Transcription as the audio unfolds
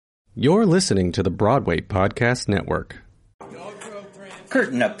You're listening to the Broadway Podcast Network.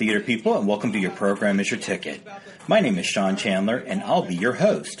 Curtain up, theater people, and welcome to Your Program is Your Ticket. My name is Sean Chandler, and I'll be your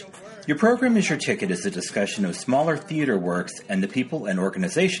host. Your Program is Your Ticket is a discussion of smaller theater works and the people and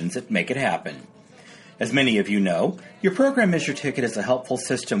organizations that make it happen. As many of you know, Your Program is Your Ticket is a helpful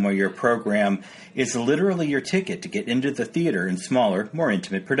system where your program is literally your ticket to get into the theater in smaller, more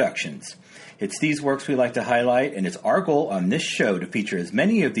intimate productions. It's these works we like to highlight, and it's our goal on this show to feature as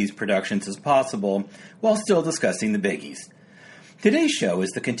many of these productions as possible while still discussing the biggies. Today's show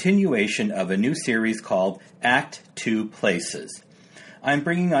is the continuation of a new series called Act Two Places. I'm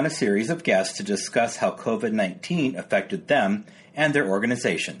bringing on a series of guests to discuss how COVID-19 affected them and their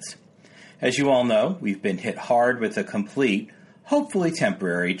organizations. As you all know, we've been hit hard with a complete, hopefully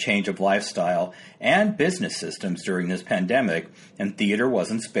temporary, change of lifestyle and business systems during this pandemic, and theater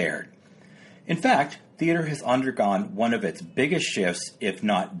wasn't spared. In fact, theater has undergone one of its biggest shifts, if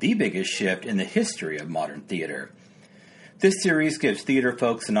not the biggest shift in the history of modern theater. This series gives theater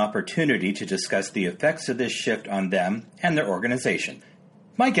folks an opportunity to discuss the effects of this shift on them and their organization.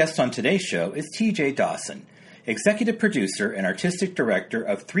 My guest on today's show is T.J. Dawson, executive producer and artistic director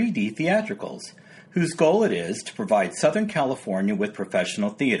of 3D Theatricals, whose goal it is to provide Southern California with professional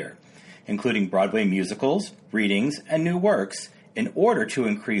theater, including Broadway musicals, readings, and new works, in order to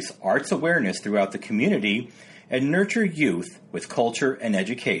increase arts awareness throughout the community and nurture youth with culture and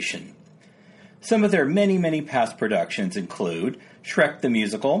education. Some of their many, many past productions include Shrek the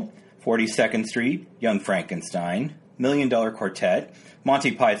Musical, 42nd Street, Young Frankenstein, $1 Million Quartet,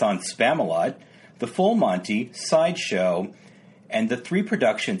 Monty Python's Spamalot, The Full Monty, Sideshow, and the three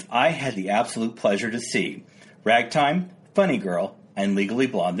productions I had the absolute pleasure to see, Ragtime, Funny Girl, and Legally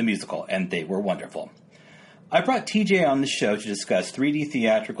Blonde the Musical, and they were wonderful. I brought TJ on the show to discuss 3D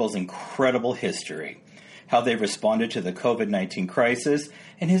Theatricals' incredible history, how they responded to the COVID-19 crisis,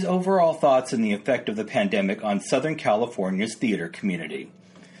 and his overall thoughts on the effect of the pandemic on Southern California's theater community.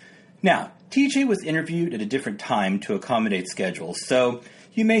 Now, TJ was interviewed at a different time to accommodate schedules, so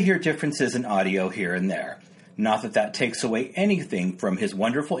you may hear differences in audio here and there. Not that that takes away anything from his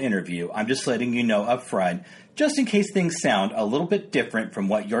wonderful interview. I'm just letting you know up front, just in case things sound a little bit different from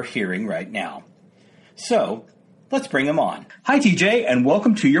what you're hearing right now. So, let's bring him on. Hi, TJ, and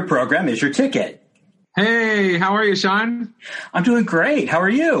welcome to Your Program is Your Ticket. Hey, how are you, Sean? I'm doing great. How are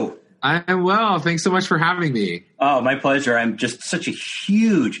you? I'm well. Thanks so much for having me. Oh, my pleasure. I'm just such a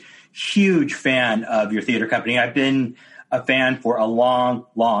huge fan of your theater company. I've been a fan for a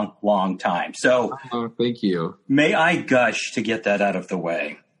long time. So, thank you. May I gush to get that out of the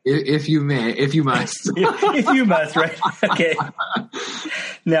way? If you must. If you must, right? Okay.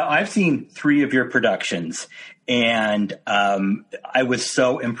 Now, I've seen 3 of your productions, and I was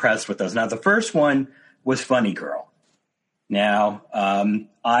so impressed with those. Now, the first one was Funny Girl. Now,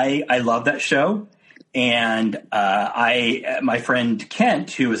 I love that show, and my friend Kent,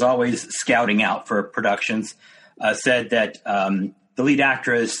 who is always scouting out for productions, said that the lead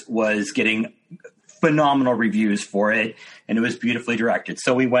actress was getting phenomenal reviews for it, and it was beautifully directed.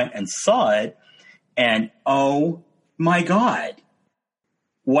 So we went and saw it, and oh my God.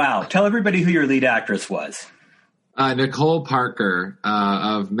 Wow. Tell everybody who your lead actress was. Nicole Parker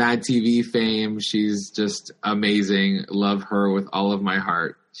of Mad TV fame. She's just amazing. Love her with all of my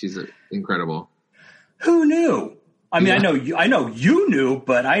heart. She's incredible. Who knew? I mean, yeah. I know you knew,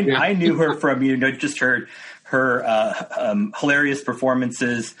 but I knew her from, just her hilarious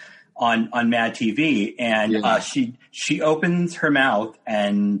performances on Mad TV, and yeah. She opens her mouth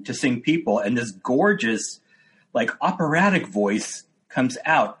and to sing People, and this gorgeous, like, operatic voice comes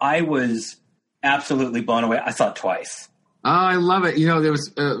out. I was absolutely blown away. I saw it twice. Oh, I love it. There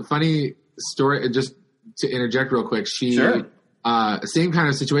was a funny story, just to interject real quick. Sure. Same kind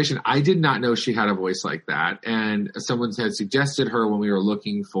of situation. I did not know she had a voice like that, and someone had suggested her when we were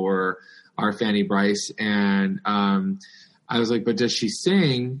looking for our Fanny Bryce, and I was like, but does she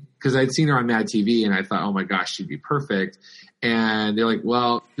sing? Because I'd seen her on Mad TV, and I thought, oh my gosh, she'd be perfect. And they're like,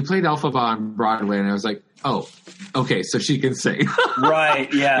 well, you played Elphaba on Broadway. And I was like, oh, okay, so she can sing.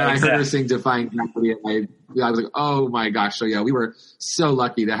 Right, yeah. And I heard her sing Defying Gravity, and I was like, oh my gosh. So yeah, we were so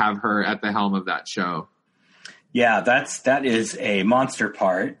lucky to have her at the helm of that show. Yeah, that is a monster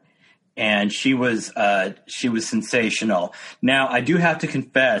part. And she was sensational. Now, I do have to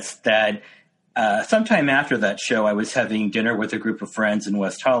confess that sometime after that show, I was having dinner with a group of friends in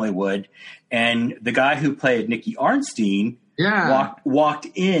West Hollywood, and the guy who played Nicky Arnstein walked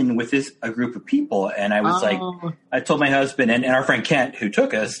in with a group of people, and I was like, I told my husband and our friend Kent, who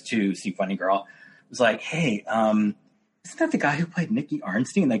took us to see Funny Girl, was like, hey, isn't that the guy who played Nicky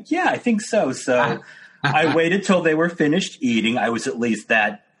Arnstein? Like, yeah, I think so. So I waited till they were finished eating. I was at least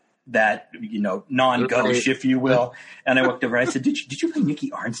that non-gauche, if you will. And I walked over and I said, did you play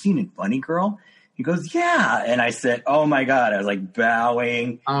Nikki Arnstein in Funny Girl? He goes, yeah. And I said, oh my God. I was like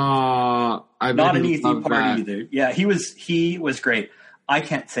bowing. Not an easy part either. Yeah, he was great. I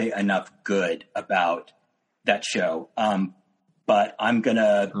can't say enough good about that show. But I'm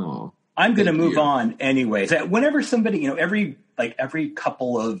gonna move on anyways. Whenever somebody, every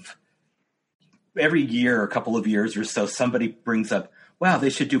year or couple of years or so, somebody brings up, wow, they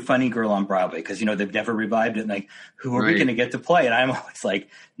should do Funny Girl on Broadway because, they've never revived it. And like, who are we going to get to play? And I'm always like,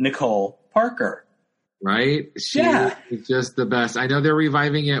 Nicole Parker. Right? She is just the best. I know they're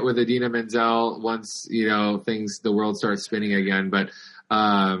reviving it with Idina Menzel once, the world starts spinning again. But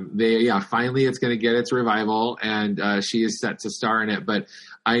finally it's going to get its revival, and she is set to star in it. But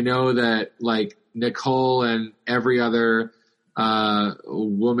I know that like Nicole and every other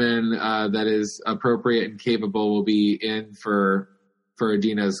woman that is appropriate and capable will be in for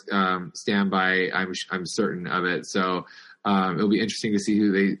Idina's standby. I'm certain of it. So it'll be interesting to see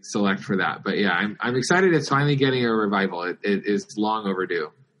who they select for that. But yeah, I'm excited. It's finally getting a revival. It is long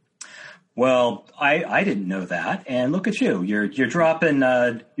overdue. Well, I didn't know that, and look at you. You're dropping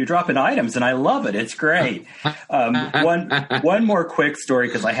items, and I love it. It's great. One more quick story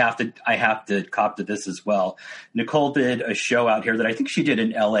because I have to cop to this as well. Nicole did a show out here that I think she did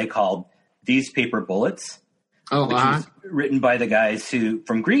in LA called These Paper Bullets. Oh, which was written by the guys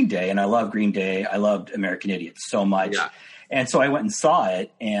from Green Day, and I love Green Day. I loved American Idiot so much, and so I went and saw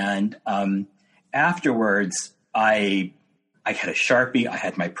it. And afterwards, I had a Sharpie, I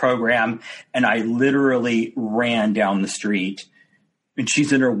had my program, and I literally ran down the street. And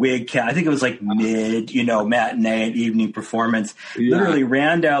she's in her wig cap. I think it was like mid, matinee and evening performance. Yeah. Literally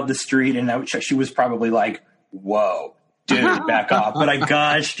ran down the street, and she was probably like, "Whoa, dude, back off!" But I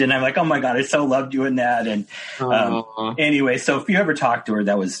gushed, and I'm like, "Oh my God, I so loved you in that." And anyway, so if you ever talk to her,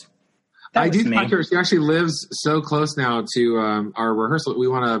 that was I did talk to her. She actually lives so close now to our rehearsal. We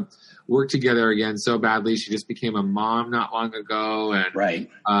want to work together again so badly. She just became a mom not long ago, and right.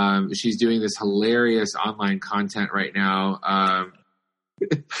 She's doing this hilarious online content right now.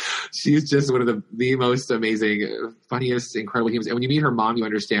 She's just one of the most amazing, funniest, incredible humans. And when you meet her mom, you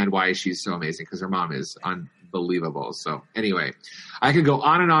understand why she's so amazing, because her mom is unbelievable. So anyway, I could go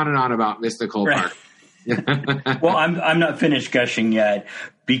on and on and on about Miss Nicole Parker. Well, I'm not finished gushing yet,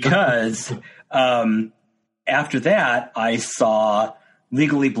 because after that I saw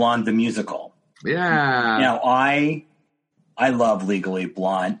Legally Blonde the musical. Yeah. Now I love Legally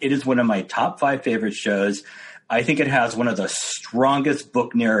Blonde. It is one of my top 5 favorite shows. I think it has one of the strongest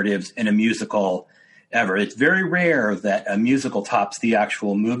book narratives in a musical ever. It's very rare that a musical tops the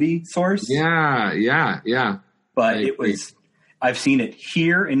actual movie source. Yeah. But I've seen it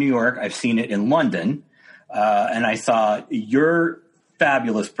here in New York. I've seen it in London. And I saw your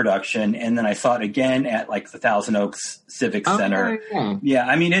fabulous production. And then I saw it again at like the Thousand Oaks Civic Center. Yeah.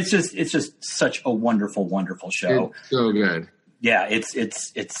 I mean, it's just such a wonderful, wonderful show. It's so good. Yeah,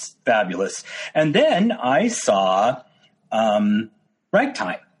 it's fabulous. And then I saw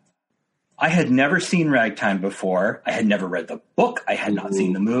Ragtime. I had never seen Ragtime before. I had never read the book. I had not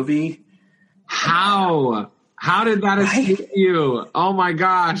seen the movie. How did that escape you? Oh my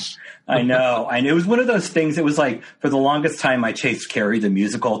gosh. I know. It was one of those things. It was like, for the longest time, I chased Carrie the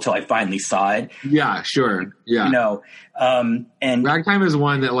musical till I finally saw it. Yeah, sure. Yeah. And Ragtime is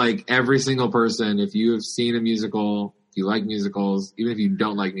one that, like, every single person, if you have seen a musical, if you like musicals, even if you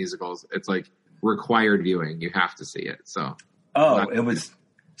don't like musicals, it's like required viewing. You have to see it. So, it was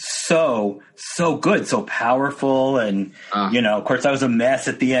so good, so powerful, and of course, I was a mess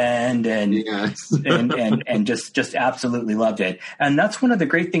at the end, and and just absolutely loved it. And that's one of the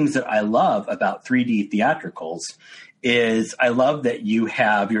great things that I love about 3D theatricals is I love that you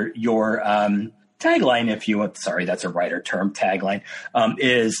have your tagline, if you want. Sorry, that's a writer term. Tagline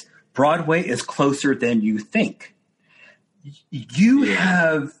is Broadway is closer than you think. You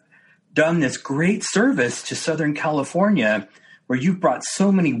have done this great service to Southern California, where you've brought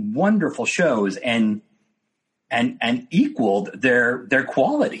so many wonderful shows and equaled their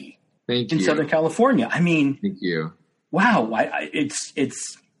quality in Southern California. I mean, thank you. Wow,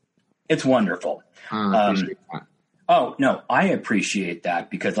 it's wonderful. Appreciate that. Oh no, I appreciate that,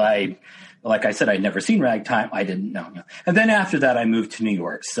 because like I said, I'd never seen Ragtime. I didn't know. And then after that, I moved to New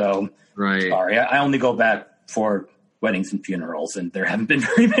York. So sorry, I only go back for weddings and funerals, and there haven't been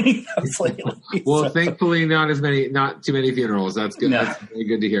very many of those lately. Well, thankfully, not too many funerals. That's good. No. That's very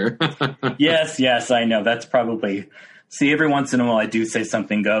good to hear. Yes, I know. That's probably. See, every once in a while, I do say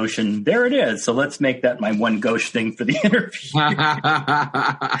something gauche, and there it is. So let's make that my one gauche thing for the interview.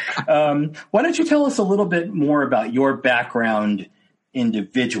 Why don't you tell us a little bit more about your background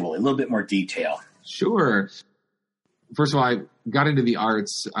individually, a little bit more detail. Sure. First of all, I got into the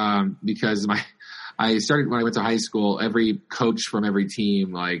arts because I started when I went to high school. Every coach from every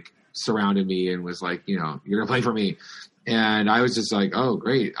team like surrounded me and was like, you're gonna play for me, and I was just like, oh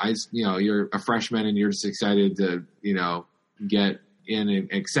great, you're a freshman and you're just excited to get in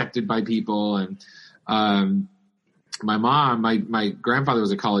and accepted by people. And my mom, my grandfather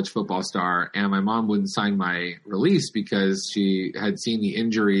was a college football star, and my mom wouldn't sign my release because she had seen the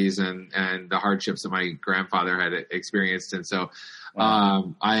injuries and the hardships that my grandfather had experienced. And so,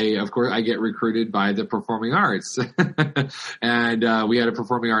 I get recruited by the performing arts and, we had a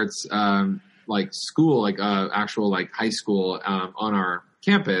performing arts, school, actual high school, on our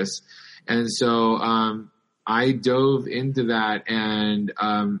campus. And so, I dove into that and,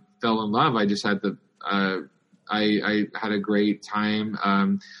 fell in love. I just had I had a great time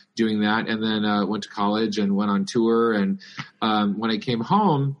doing that, and then went to college and went on tour. And when I came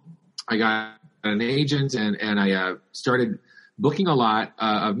home, I got an agent, and I started booking a lot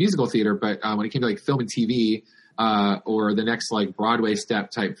of musical theater. But when it came to film and TV or the next Broadway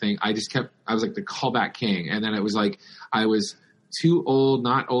step type thing, I was like the callback king. And then it was like I was too old,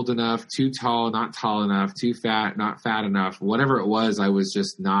 not old enough, too tall, not tall enough, too fat, not fat enough. Whatever it was, I was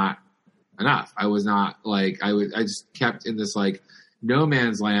just not enough. I was not I just kept in this no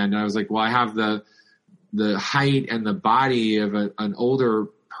man's land. And I was like, well, I have the height and the body of an older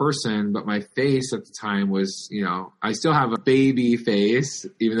person, but my face at the time was, I still have a baby face,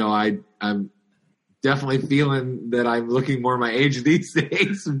 even though I'm definitely feeling that I'm looking more my age these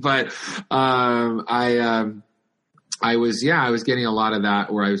days. But I was getting a lot of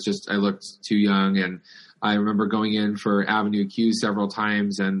that where I looked too young. And I remember going in for Avenue Q several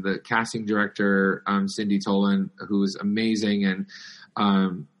times, and the casting director, Cindy Tolan, who was amazing. And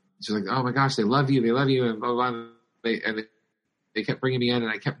she's like, oh my gosh, they love you. And blah, blah, blah. They kept bringing me in,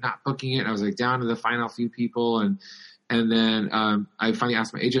 and I kept not booking it. And I was down to the final few people. And then I finally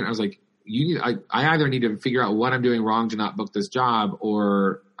asked my agent, I was like, I either need to figure out what I'm doing wrong to not book this job,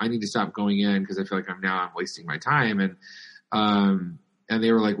 or I need to stop going in because I feel like I'm wasting my time. And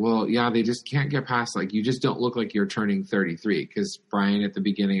they were like, well, yeah, they just can't get past, you just don't look like you're turning 33. Because Brian at the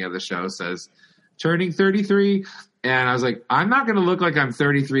beginning of the show says, turning 33. And I was like, I'm not going to look like I'm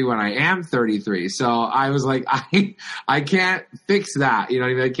 33 when I am 33. So I was like, I can't fix that. You know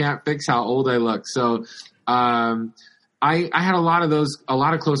what I mean? I can't fix how old I look. So I had a lot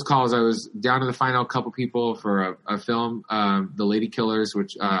of close calls. I was down to the final couple people for a film, The Lady Killers,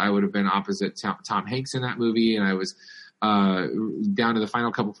 which I would have been opposite Tom Hanks in that movie. And I was down to the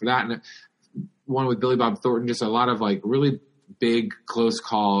final couple for that, and one with Billy Bob Thornton. Just a lot of really big close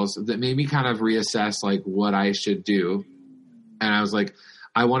calls that made me kind of reassess what I should do. And I was like,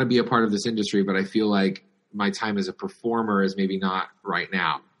 I want to be a part of this industry, but I feel like my time as a performer is maybe not right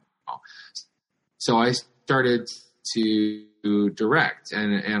now. So I started to direct,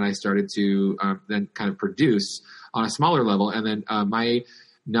 and I started to then kind of produce on a smaller level. And then my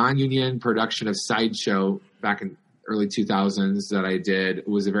non-union production of Sideshow back in early 2000s that I did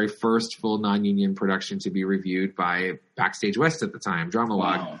was the very first full non-union production to be reviewed by Backstage West at the time,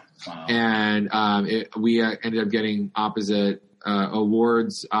 Dramalog. Wow. And we ended up getting opposite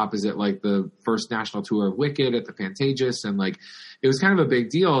awards opposite the first national tour of Wicked at the Pantages. And it was kind of a big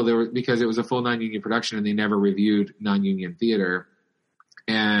deal because it was a full non-union production, and they never reviewed non-union theater.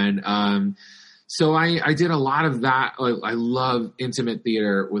 And so I did a lot of that. I love intimate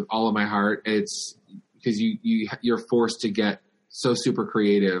theater with all of my heart. It's because you're forced to get so super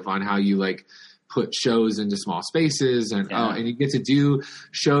creative on how you put shows into small spaces, and and you get to do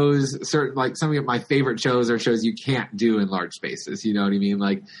shows. Certain some of my favorite shows are shows you can't do in large spaces. You know what I mean?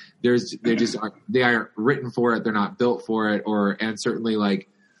 They aren't written for it. They're not built for it. And certainly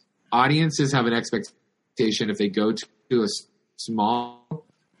audiences have an expectation if they go to a small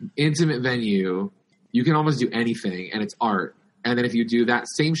intimate venue, you can almost do anything, and it's art. And then if you do that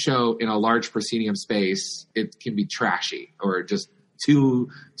same show in a large proscenium space, it can be trashy or just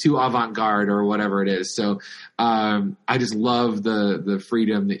too avant-garde or whatever it is. So I just love the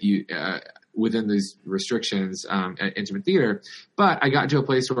freedom that you within these restrictions at Intimate Theater. But I got to a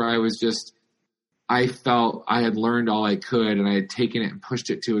place where I felt I had learned all I could, and I had taken it and pushed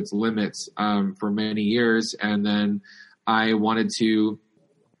it to its limits for many years. And then I wanted to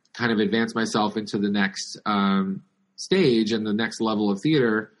kind of advance myself into the next stage and the next level of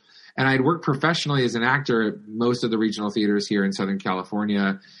theater. And I'd worked professionally as an actor at most of the regional theaters here in Southern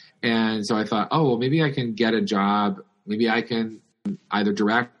California. And so I thought, oh, well, maybe I can get a job. Maybe I can either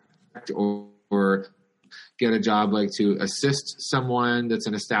direct or get a job to assist someone that's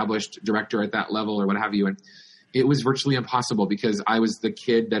an established director at that level or what have you. it was virtually impossible because I was the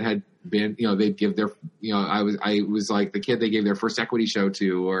kid that had been, they'd give their, I was like the kid they gave their first equity show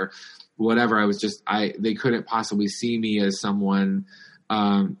to or whatever. They couldn't possibly see me as someone,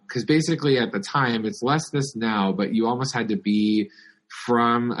 because basically at the time, it's less this now, but you almost had to be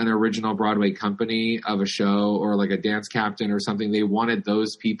from an original Broadway company of a show or like a dance captain or something. They wanted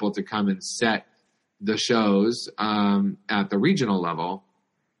those people to come and set the shows at the regional level.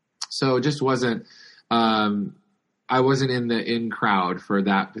 So it just wasn't, I wasn't in the in crowd for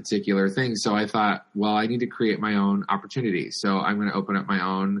that particular thing. So I thought, well, I need to create my own opportunity. So I'm going to open up my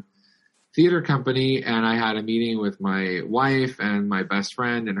own theater company. And I had a meeting with my wife and my best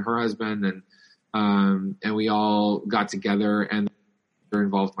friend and her husband. And we all got together and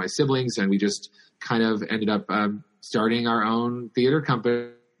involved my siblings. And we just kind of ended up starting our own theater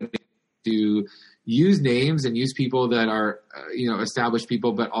company to use names and use people that are, established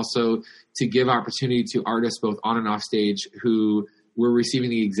people, but also to give opportunity to artists both on and off stage who were receiving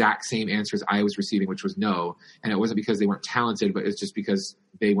the exact same answers I was receiving, which was no. And it wasn't because they weren't talented, but it's just because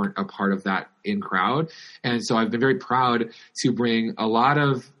they weren't a part of that in crowd. And so I've been very proud to bring a lot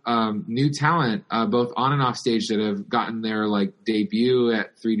of new talent, both on and off stage, that have gotten their debut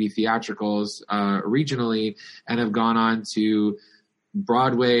at 3D theatricals regionally and have gone on to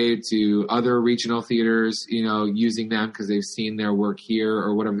Broadway, to other regional theaters, using them because they've seen their work here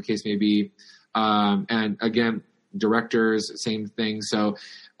or whatever the case may be. And again, directors, same thing. So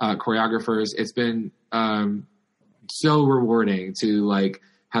choreographers, it's been so rewarding to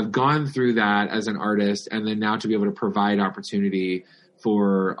have gone through that as an artist, and then now to be able to provide opportunity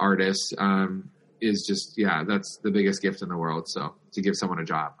for artists is just, that's the biggest gift in the world. So to give someone a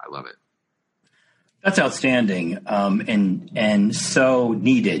job, I love it. That's outstanding, and so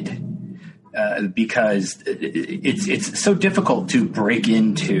needed, because it's so difficult to break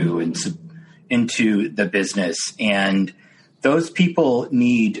into the business, and those people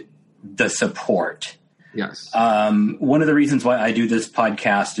need the support. Yes. One of the reasons why I do this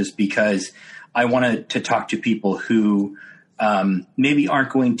podcast is because I wanted to talk to people who maybe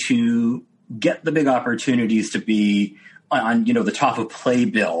aren't going to get the big opportunities to be on the top of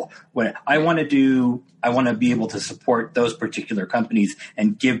playbill. When I want to be able to support those particular companies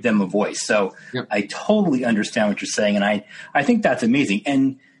and give them a voice. So yep. I totally understand what you're saying, and I think that's amazing.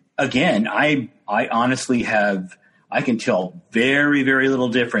 And again, I honestly I can tell very, very little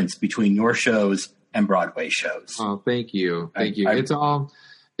difference between your shows and Broadway shows. Oh, thank you. Thank you.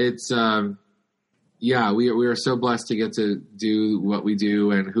 We are so blessed to get to do what we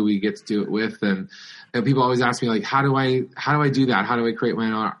do and who we get to do it with. And people always ask me, how do I do that? How do I create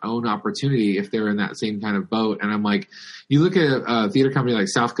my own opportunity if they're in that same kind of boat? And I'm like, you look at a theater company like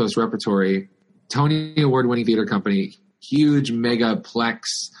South Coast Repertory, Tony Award-winning theater company, huge megaplex,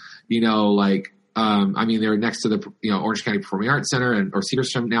 they're next to the Orange County Performing Arts Center or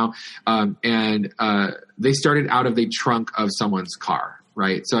Cedarstone now, and they started out of the trunk of someone's car,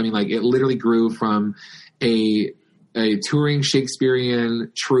 right? So it literally grew from a touring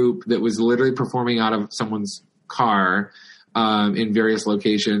Shakespearean troupe that was literally performing out of someone's car in various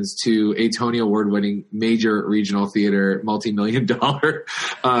locations to a Tony Award-winning major regional theater, multi-million-dollar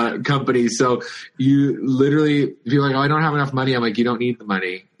company. So you literally feel like, I don't have enough money. I'm like, you don't need the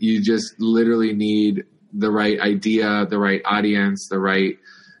money. You just literally need the right idea, the right audience, the right,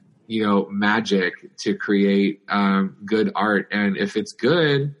 magic to create good art. And if it's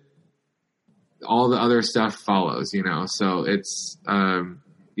good, all the other stuff follows, So it's, I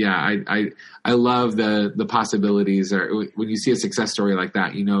love the possibilities. When you see a success story like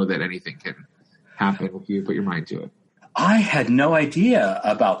that, that anything can happen if you put your mind to it. I had no idea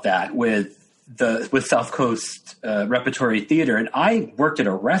about that with South Coast Repertory Theater, and I worked at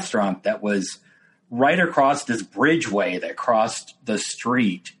a restaurant that was right across this bridgeway that crossed the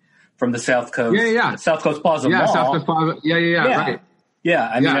street from the South Coast. South Coast Plaza Mall. South Coast Plaza. Right. Yeah,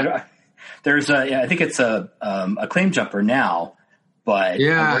 I mean, there's I think it's a Claim Jumper now. But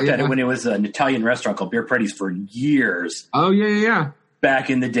I worked at it when it was an Italian restaurant called Beer Paradis for years. Oh, yeah.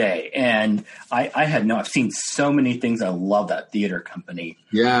 Back in the day. And I've seen so many things. I love that theater company.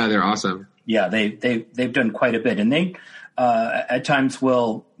 Yeah, they're awesome. Yeah, they've done quite a bit. And they at times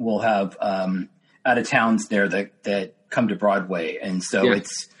will have out of towns there that come to Broadway. And so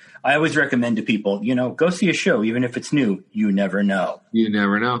I always recommend to people, go see a show, even if it's new. You never know. You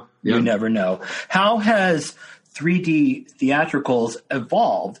never know. Yep. You never know. How has 3D theatricals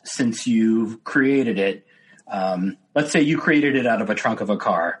evolved since you've created it? Let's say you created it out of a trunk of a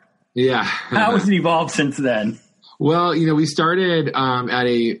car. Yeah. How has it evolved since then? Well, we started at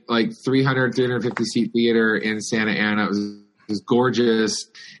a 350 seat theater in Santa Ana. It was was gorgeous,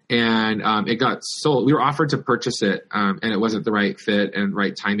 and it got sold. We were offered to purchase it, and it wasn't the right fit and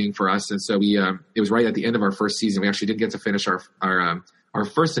right timing for us. And so it was right at the end of our first season. We actually didn't get to finish our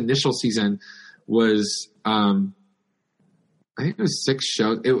first initial season was, I think it was 6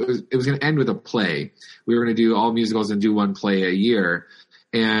 shows. It was going to end with a play. We were going to do all musicals and do one play a year.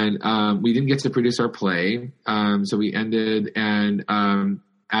 And we didn't get to produce our play. So we ended. And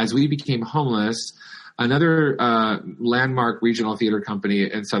as we became homeless, another landmark regional theater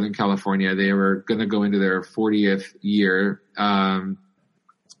company in Southern California, they were going to go into their 40th year,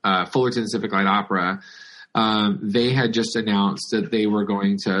 Fullerton Civic Light Opera. They had just announced that they were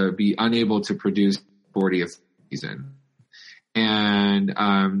going to be unable to produce 40th season.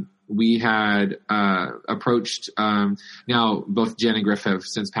 And we had approached, now both Jen and Griff have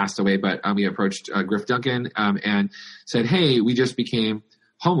since passed away, but we approached Griff Duncan and said, hey, we just became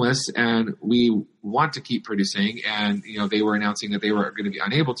homeless and we want to keep producing. And, they were announcing that they were going to be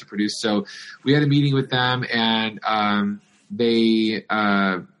unable to produce. So we had a meeting with them, and they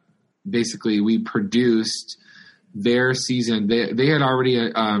basically we produced their season. They had already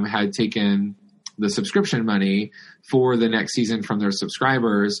had taken the subscription money for the next season from their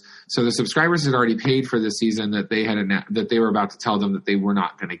subscribers. So the subscribers had already paid for the season that they had that they were about to tell them that they were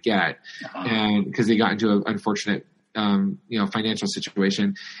not going to get, and because they got into an unfortunate financial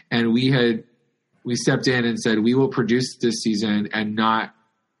situation. And we stepped in and said, we will produce this season and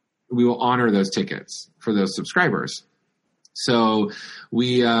we will honor those tickets for those subscribers. So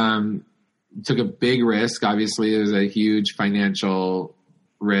we took a big risk. Obviously, it was a huge financial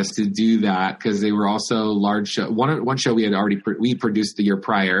risk to do that because they were also large show. One show we had we produced the year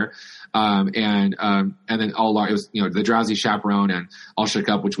prior, and then it was The Drowsy Chaperone and All Shook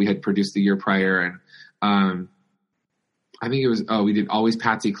Up, which we had produced the year prior, and I think it was we did Always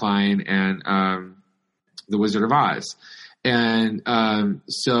Patsy Cline and The Wizard of Oz, and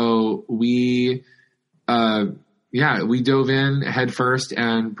so we dove in head first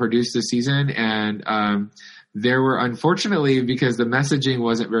and produced the season. And there were, unfortunately, because the messaging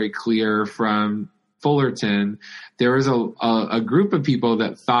wasn't very clear from Fullerton, there was a group of people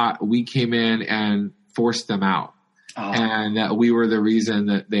that thought we came in and forced them out, and that we were the reason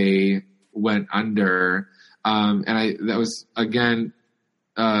that they went under. That was, again,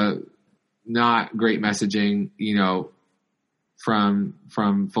 not great messaging, from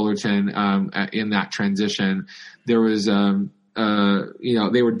Fullerton in that transition. There was,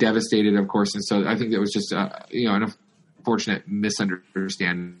 they were devastated, of course, and so I think that was just, an unfortunate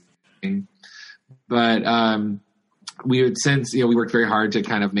misunderstanding. But we had since, we worked very hard to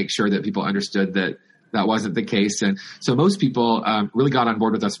kind of make sure that people understood that wasn't the case. And so most people really got on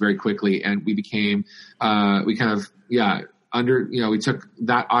board with us very quickly, and we became, we took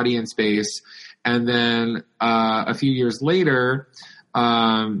that audience base. And then a few years later,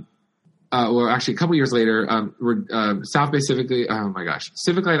 actually a couple years later, South Bay Civic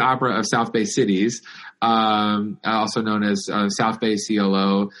Light Opera of South Bay Cities, also known as South Bay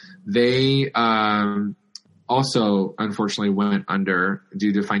CLO, they also unfortunately went under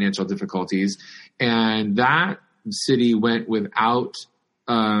due to financial difficulties. And that city went without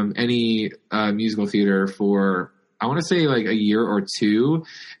any musical theater for, I want to say, like a year or two.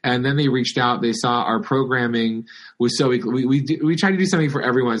 And then they reached out. They saw our programming was so we tried to do something for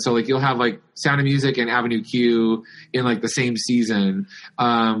everyone. So like you'll have like Sound of Music and Avenue Q in like the same season,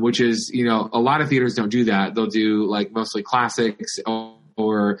 which is, a lot of theaters don't do that. They'll do like mostly classics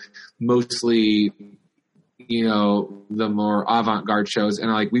or mostly, the more avant-garde shows.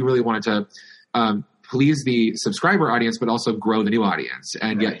 And like we really wanted to please the subscriber audience, but also grow the new audience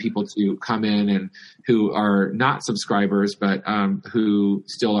and get people to come in and who are not subscribers, but who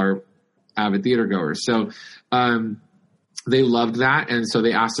still are avid theater goers. So they loved that. And so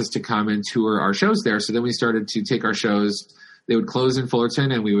they asked us to come and tour our shows there. So then we started to take our shows. They would close in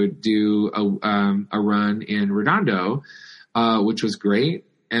Fullerton and we would do a run in Redondo, which was great.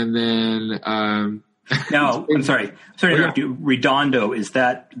 And then, now, I'm sorry to interrupt you. Redondo, is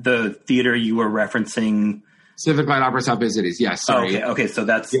that the theater you were referencing? Civic Light Opera South Bay Cities. Yes. Sorry. Okay. So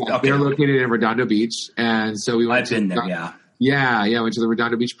that's okay. They're located in Redondo Beach, and so we went. I've been there. Yeah. Yeah. Went to the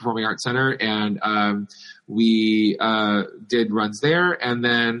Redondo Beach Performing Arts Center, and we did runs there, and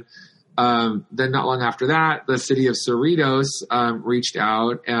then not long after that, the city of Cerritos reached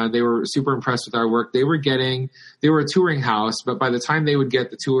out, and they were super impressed with our work. They were a touring house, but by the time they would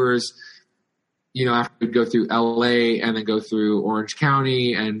get the tours, after we'd go through LA and then go through Orange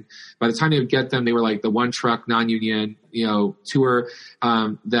County. And by the time they would get them, they were like the one truck non-union, tour,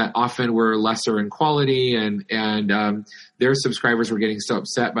 that often were lesser in quality. And their subscribers were getting so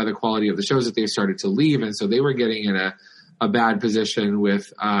upset by the quality of the shows that they started to leave. And so they were getting in a bad position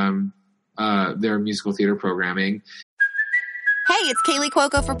with their musical theater programming. Hey, it's Kaylee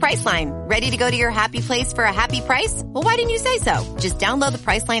Cuoco for Priceline. Ready to go to your happy place for a happy price? Well, why didn't you say so? Just download the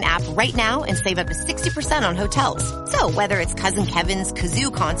Priceline app right now and save up to 60% on hotels. So whether it's Cousin Kevin's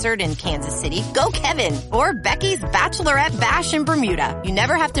Kazoo Concert in Kansas City, go Kevin, or Becky's Bachelorette Bash in Bermuda, you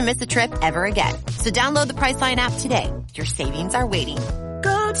never have to miss a trip ever again. So download the Priceline app today. Your savings are waiting.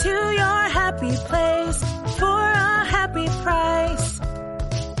 Go to your happy place for a happy price.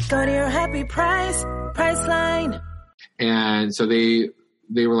 Go to your happy price, Priceline. And so they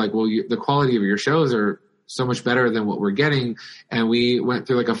were like, well, the quality of your shows are so much better than what we're getting. And we went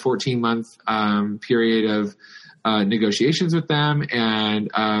through like a 14-month period of negotiations with them.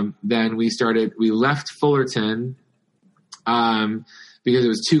 And then we left Fullerton because it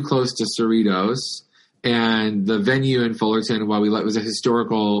was too close to Cerritos. And the venue in Fullerton, while was a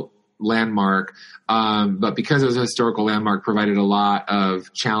historical landmark, but because it was a historical landmark, provided a lot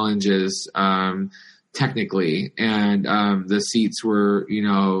of challenges technically, and the seats were,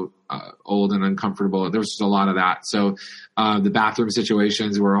 old and uncomfortable. There was just a lot of that. So the bathroom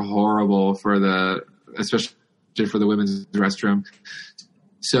situations were horrible especially for the women's restroom.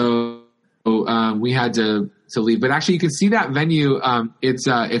 So we had to leave. But actually, you can see that venue. It's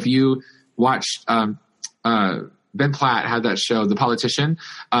if you watched Ben Platt had that show, The Politician.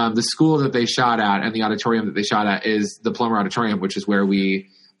 The school that they shot at and the auditorium that they shot at is the Plummer Auditorium, which is where we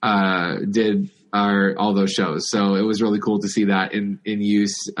did all those shows. So it was really cool to see that in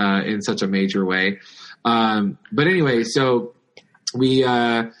use in such a major way. But anyway, so we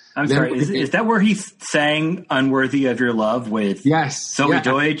I'm sorry, is that where he sang Unworthy of Your Love with Zoe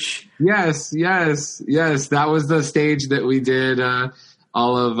Deutsch? Yes. That was the stage that we did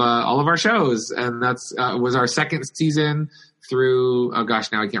all of our shows, and that's was our second season through, oh gosh,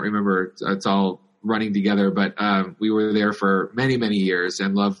 now I can't remember. It's all running together, but we were there for many, many years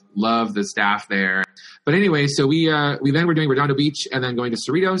and love the staff there. But anyway, so we then were doing Redondo Beach and then going to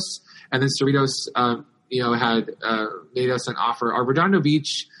Cerritos, and then Cerritos, had made us an offer. Our Redondo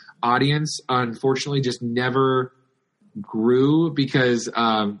Beach audience, unfortunately, just never grew because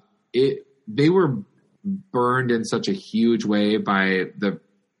they were burned in such a huge way by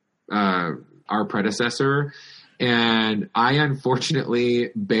our predecessor, and I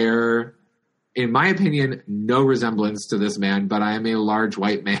unfortunately bear, in my opinion, no resemblance to this man, but I am a large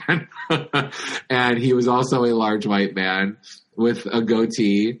white man. And he was also a large white man with a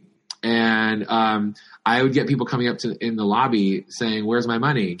goatee. And I would get people coming up in the lobby saying, "Where's my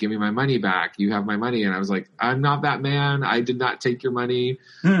money? Give me my money back. You have my money." And I was like, "I'm not that man. I did not take your money.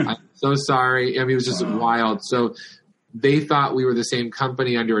 I'm so sorry." I mean, it was just wild. So they thought we were the same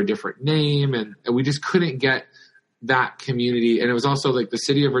company under a different name. And we just couldn't get that community. And it was also like the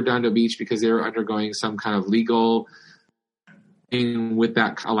city of Redondo Beach, because they were undergoing some kind of legal thing with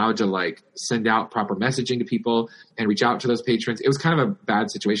that, allowed to like send out proper messaging to people and reach out to those patrons. It was kind of a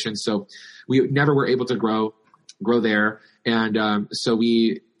bad situation. So we never were able to grow there. And so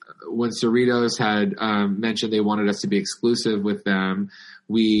when Cerritos had mentioned they wanted us to be exclusive with them,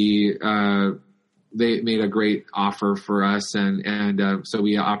 they made a great offer for us. And so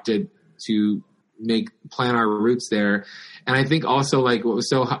we opted to plan our roots there. And I think also like what was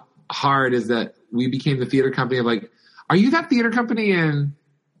so hard is that we became the theater company of like, are you that theater company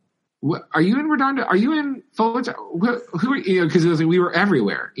are you in Redondo? Are you in Fullerton? Who are you? Because it was like we were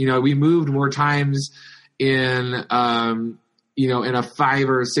everywhere. We moved more times in in a 5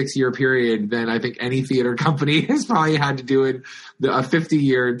 or 6 year period than I think any theater company has probably had to do in a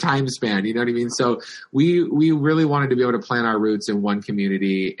 50-year time span. You know what I mean? So we really wanted to be able to plant our roots in one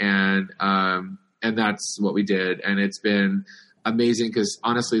community, and that's what we did. And it's been amazing because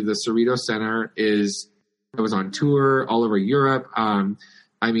honestly, the Cerritos Center I was on tour all over Europe. And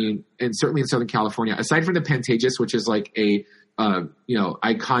certainly in Southern California, aside from the Pantages, which is like a,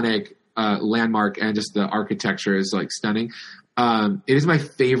 iconic landmark, and just the architecture is like stunning. It is my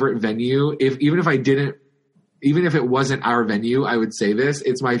favorite venue. Even if it wasn't our venue, I would say this,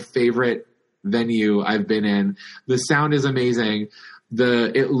 it's my favorite venue I've been in. The sound is amazing.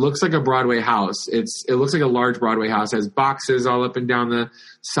 It looks like a Broadway house. It looks like a large Broadway house. It has boxes all up and down the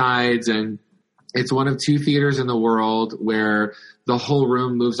sides, and it's one of 2 theaters in the world where the whole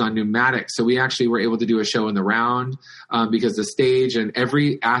room moves on pneumatics. So we actually were able to do a show in the round because the stage and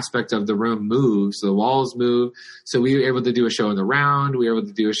every aspect of the room moves. The walls move. So we were able to do a show in the round. We were able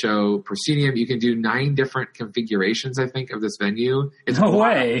to do a show proscenium. You can do 9 different configurations, I think, of this venue. It's no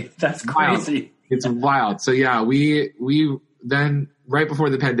way. That's crazy. Wild. It's wild. So yeah, we then right before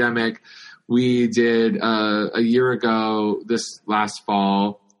the pandemic, we did a year ago, this last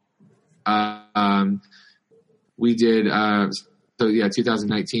fall, we did,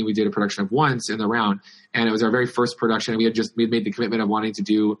 2019, we did a production of Once in the Round, and it was our very first production. We had made the commitment of wanting to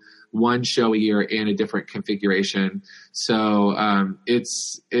do one show a year in a different configuration. So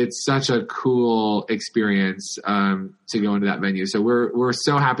it's such a cool experience to go into that venue. So we're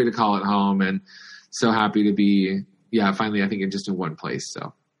so happy to call it home, and so happy to be finally, I think, in one place.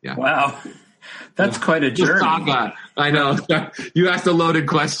 So yeah. Wow, that's quite a journey. I know. You asked a loaded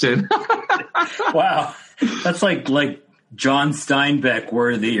question. Wow, that's like John Steinbeck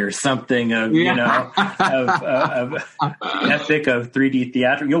worthy or something of, of epic of 3D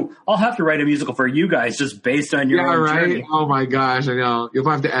theater. I'll have to write a musical for you guys just based on your own journey. Oh my gosh, I know. You'll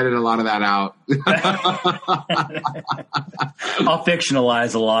have to edit a lot of that out. I'll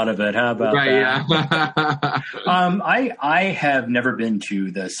fictionalize a lot of it. How about that? Yeah. I have never been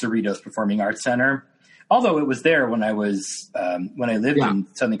to the Cerritos Performing Arts Center, although it was there when I was when I lived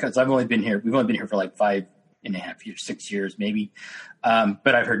in Southern Coast. We've only been here for like 5.5 years, 6 years maybe.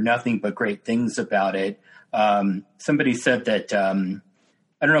 But I've heard nothing but great things about it. Somebody said that, I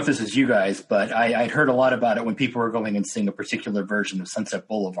don't know if this is you guys, but I'd heard a lot about it when people were going and seeing a particular version of Sunset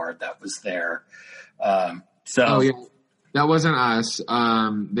Boulevard that was there. That wasn't us.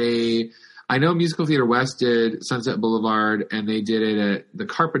 I know Musical Theater West did Sunset Boulevard, and they did it at the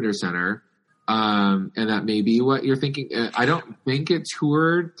Carpenter Center. And that may be what you're thinking. I don't think it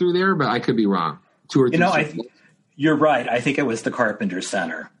toured through there, but I could be wrong. You're right. I think it was the Carpenter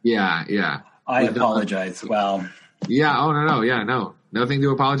Center. Yeah. I apologize. Well, yeah. Oh no. Yeah, no, nothing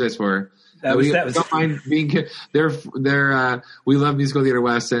to apologize for. We don't mind being. We love Musical Theater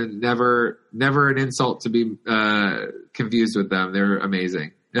West, and never an insult to be confused with them. They're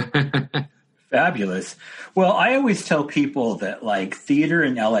amazing. Fabulous. Well, I always tell people that like theater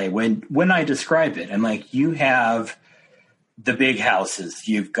in LA, when I describe it, I'm like, you have the big houses.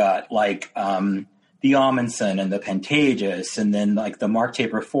 You've got like the Amundsen and the Pantages, and then like the Mark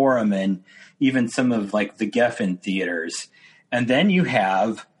Taper Forum, and even some of like the Geffen theaters. And then you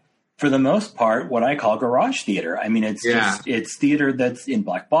have, for the most part, what I call garage theater. I mean, it's theater that's in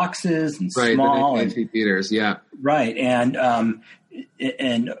black boxes and small and theaters. Yeah. Right. And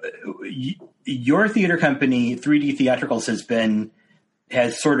your theater company, 3D Theatricals,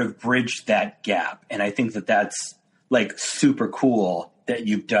 has sort of bridged that gap. And I think that that's like super cool that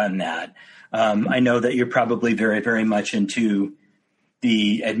you've done that. I know that you're probably very, very much into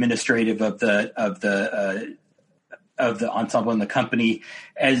the administrative of the ensemble and the company,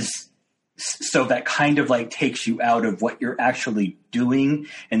 so that kind of like takes you out of what you're actually doing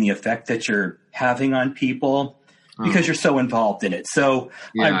and the effect that you're having on people because you're so involved in it. So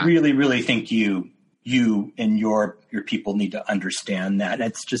I really, really think you and your people need to understand that.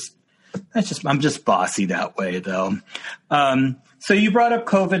 I'm just bossy that way though. So you brought up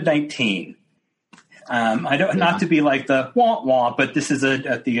COVID-19. I don't, not to be like the wah, but this is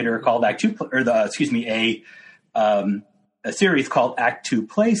a theater called Act Two, a series called Act Two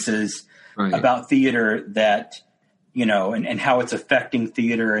Places about theater that, and how it's affecting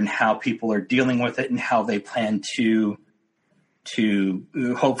theater and how people are dealing with it and how they plan to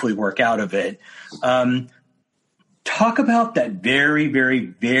hopefully work out of it. Talk about that very, very,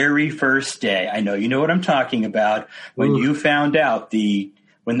 very first day. I know you know what I'm talking about when you found out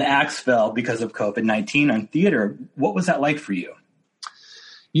when the axe fell because of COVID-19 on theater. What was that like for you?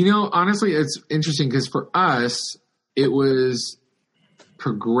 Honestly, it's interesting because for us, it was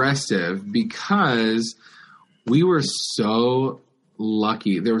progressive because we were so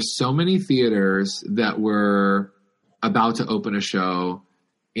lucky. There were so many theaters that were about to open a show,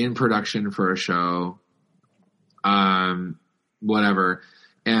 in production for a show, whatever.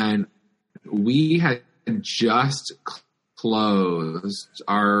 And we had just closed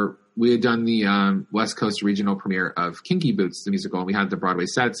we had done the West Coast regional premiere of Kinky Boots, the musical, and we had the Broadway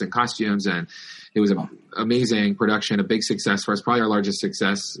sets and costumes, and it was an amazing production, a big success for us, probably our largest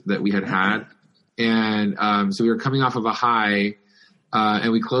success that we had. And so we were coming off of a high,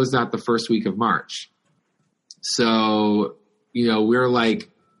 and we closed out the first week of March. So, we're like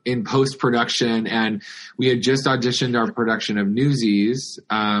in post-production, and we had just auditioned our production of Newsies,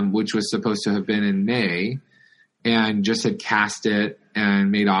 which was supposed to have been in May, and just had cast it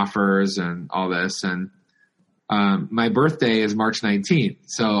and made offers and all this. And my birthday is March 19th.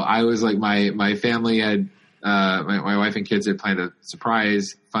 So I was like, my family had, my wife and kids had planned a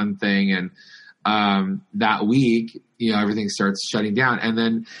surprise fun thing. And that week, everything starts shutting down. And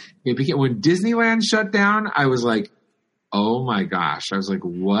then when Disneyland shut down, I was like, oh my gosh. I was like,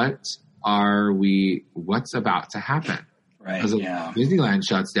 what's about to happen? Right. Because Disneyland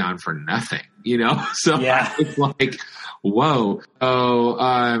shuts down for nothing, So I was like, whoa.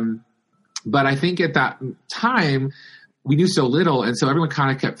 So, But I think at that time we knew so little. And so everyone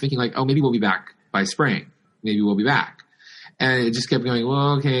kind of kept thinking like, oh, maybe we'll be back by spring. Maybe we'll be back. And it just kept going,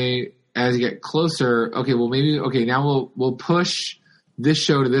 well, okay, as you get closer, okay, well, maybe, okay, now we'll push this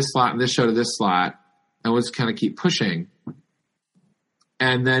show to this slot and this show to this slot. And we'll just kind of keep pushing.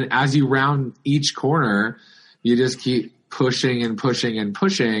 And then as you round each corner, you just keep pushing and pushing and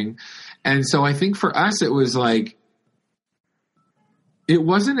pushing. And so I think for us, it was like, it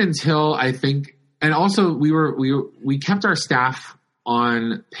wasn't until I think, and also we kept our staff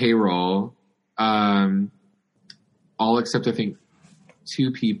on payroll, all except I think 2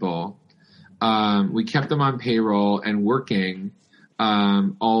 people. We kept them on payroll and working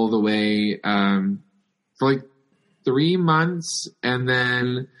all the way for like 3 months, and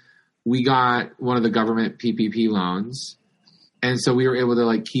then we got one of the government PPP loans, and so we were able to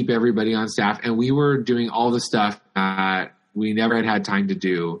like keep everybody on staff, and we were doing all the stuff that we never had time to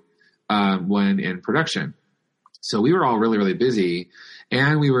do when in production. So we were all really, really busy,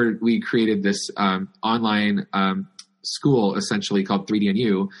 and we created this online school essentially called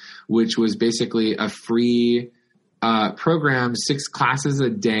 3DNU, which was basically a free program, 6 classes a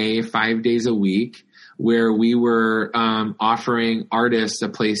day, 5 days a week, where we were offering artists a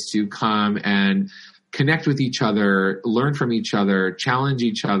place to come and connect with each other, learn from each other, challenge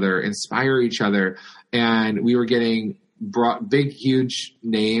each other, inspire each other. And we were getting big, huge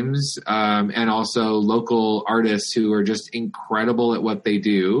names and also local artists who are just incredible at what they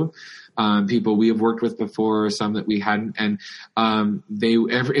do. People we have worked with before, some that we hadn't. And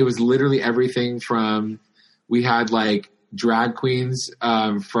it was literally everything from, we had like drag queens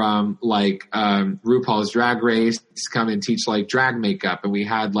from like RuPaul's Drag Race come and teach like drag makeup. And we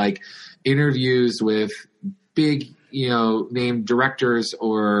had like interviews with big, named directors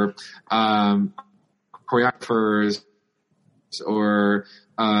or choreographers or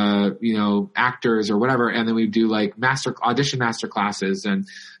actors or whatever, and then we do like audition master classes and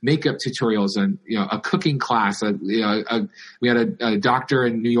makeup tutorials and a cooking class. We had a doctor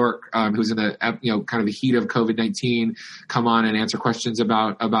in New York who's in the kind of the heat of COVID-19 come on and answer questions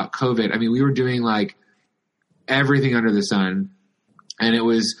about COVID. I mean, we were doing like everything under the sun, and it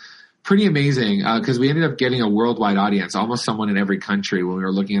was pretty amazing because we ended up getting a worldwide audience, almost someone in every country when we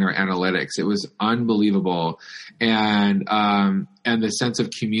were looking at our analytics. It was unbelievable. And the sense of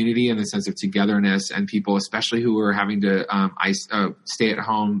community and the sense of togetherness, and people, especially who were having to stay at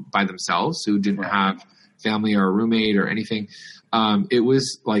home by themselves, who didn't have family or a roommate or anything. It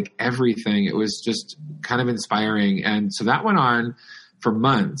was like everything. It was just kind of inspiring. And so that went on for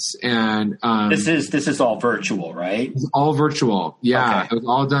months. And this is all virtual, right? It's all virtual. Yeah. Okay. It was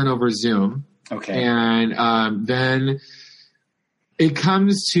all done over Zoom. Okay. And then it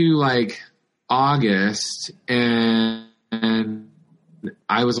comes to like August, and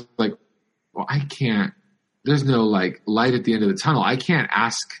I was like, well, I can't, there's no like light at the end of the tunnel. I can't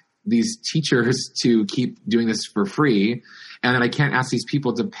ask these teachers to keep doing this for free. And then I can't ask these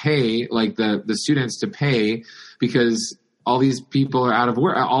people to pay, like the students to pay, because all these people are out of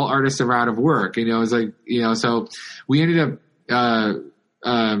work. All artists are out of work. It's like, so we ended up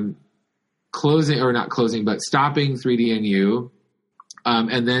closing, or not closing, but stopping 3DNU.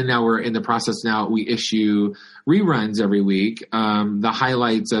 And then now we're in the process. Now we issue reruns every week, the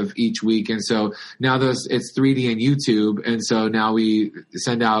highlights of each week. And so now it's 3D and YouTube. And so now we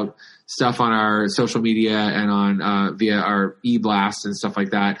send out stuff on our social media and on via our e-blast and stuff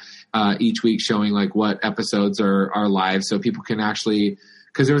like that each week, showing like what episodes are live, so people can actually,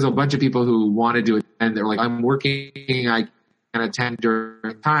 because there was a bunch of people who wanted to attend. They're like, I'm working, I can attend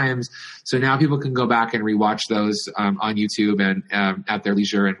during times. So now people can go back and rewatch those on YouTube and at their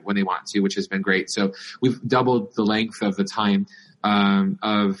leisure and when they want to, which has been great. So we've doubled the length of the time and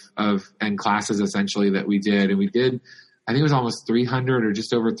classes essentially that we did. And we did, I think it was almost 300 or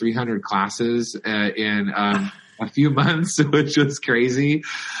just over 300 classes in a few months, which was crazy.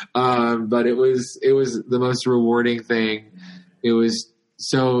 But it was the most rewarding thing. It was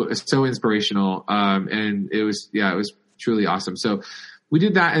so inspirational. And it was truly awesome. So we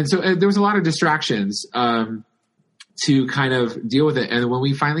did that. And so there was a lot of distractions to kind of deal with it. And when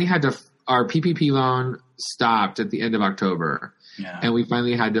we finally had our PPP loan stopped at the end of October, and we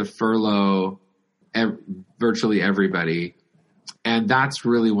finally had to furlough virtually everybody. And that's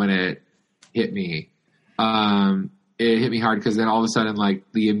really when it hit me. It hit me hard because then all of a sudden, like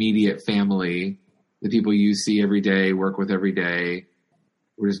the immediate family, the people you see every day, work with every day,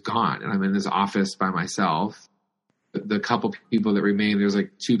 were just gone. And I'm in this office by myself. The couple people that remain, there's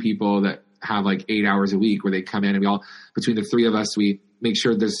like 2 people that have like 8 hours a week where they come in, and we all, between the 3 of us, we make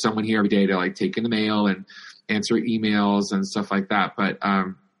sure there's someone here every day to like take in the mail and answer emails and stuff like that. But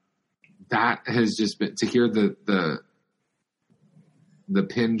that has just been, to hear the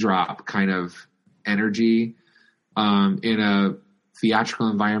pin drop kind of energy in a theatrical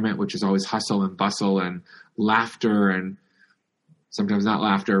environment, which is always hustle and bustle and laughter, and sometimes not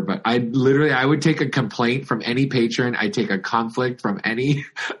laughter, but I would take a complaint from any patron. I'd take a conflict from any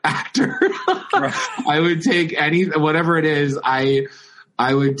actor. Right. I would take whatever it is. I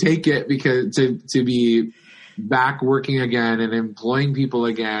would take it because to be back working again and employing people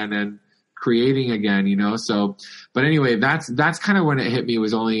again and creating again, so, but anyway, that's kind of when it hit me. It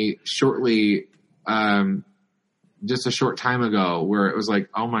was only shortly, just a short time ago, where it was like,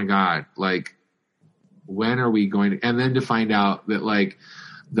 oh my God, like, when are we going to, and then to find out that like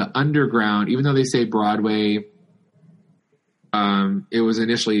the underground, even though they say Broadway, it was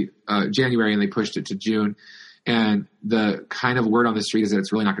initially January and they pushed it to June, and the kind of word on the street is that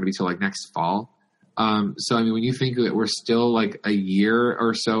it's really not going to be till like next fall. So, I mean, when you think that we're still like a year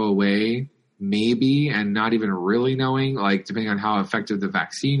or so away, maybe, and not even really knowing, like, depending on how effective the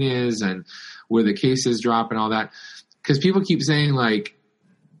vaccine is and where the cases drop and all that, because people keep saying like,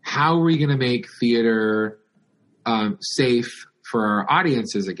 how are we going to make theater safe for our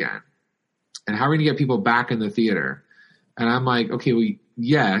audiences again? And how are we going to get people back in the theater? And I'm like, okay, well,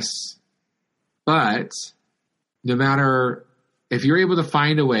 yes, but no matter if you're able to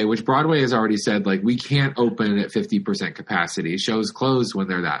find a way, which Broadway has already said, like, we can't open at 50% capacity. Shows close when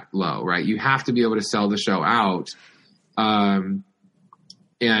they're that low, right? You have to be able to sell the show out or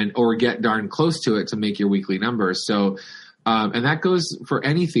get darn close to it to make your weekly numbers. So, and that goes for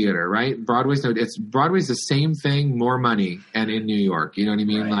any theater, right? Broadway's the same thing, more money, and in New York, you know what I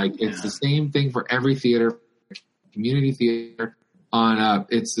mean? Right, like, it's the same thing for every theater, community theater on up.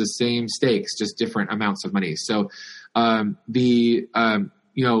 It's the same stakes, just different amounts of money. So, even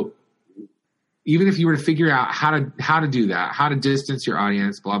if you were to figure out how to do that, how to distance your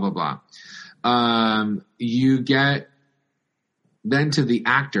audience, blah, blah, blah, you get then to the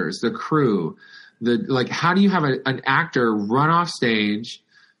actors, the crew, how do you have an actor run off stage,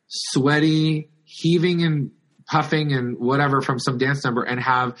 sweaty, heaving and puffing and whatever from some dance number, and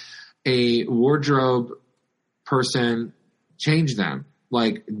have a wardrobe person change them,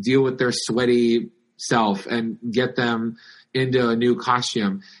 like deal with their sweaty self and get them into a new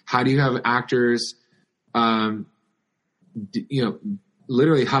costume? How do you have actors,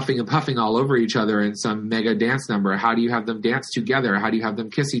 literally huffing and puffing all over each other in some mega dance number? How do you have them dance together? How do you have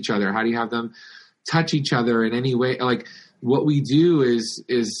them kiss each other? How do you have them touch each other in any way? Like, what we do is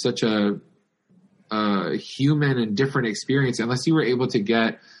such a human and different experience, unless you were able to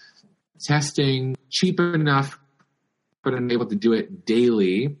get testing cheap enough but unable to do it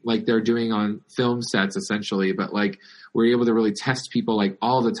daily, like they're doing on film sets essentially. But like, we're able to really test people like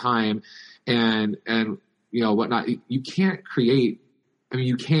all the time and whatnot. You can't create, I mean,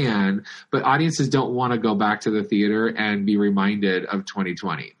 you can, but audiences don't want to go back to the theater and be reminded of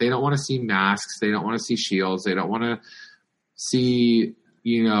 2020. They don't want to see masks. They don't want to see shields. They don't want to see,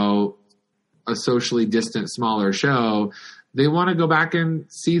 a socially distant, smaller show. They want to go back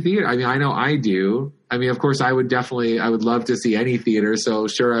and see theater. I mean, I know I do. I mean, of course, I would love to see any theater. So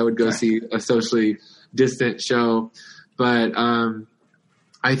sure, I would go see a socially distant show. But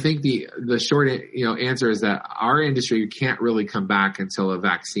I think the short answer is that our industry can't really come back until a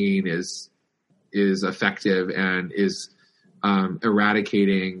vaccine is effective and is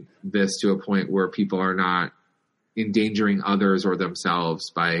eradicating this to a point where people are not endangering others or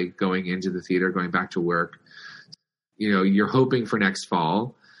themselves by going into the theater, going back to work. You're hoping for next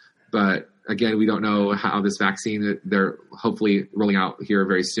fall, but again, we don't know how this vaccine that they're hopefully rolling out here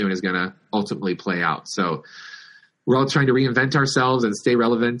very soon is going to ultimately play out. So we're all trying to reinvent ourselves and stay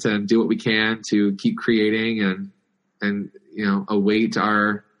relevant and do what we can to keep creating and await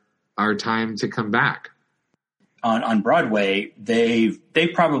our time to come back. On Broadway, they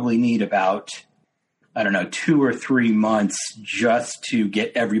probably need about, 2 or 3 months just to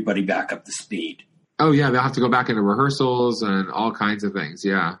get everybody back up to speed. Oh yeah, they'll have to go back into rehearsals and all kinds of things.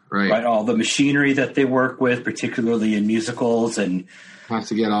 Yeah, right. Right, all the machinery that they work with, particularly in musicals, and have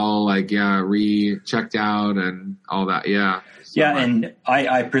to get all re-checked out and all that. Yeah. So and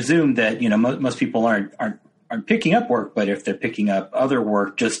I presume that most people aren't picking up work, but if they're picking up other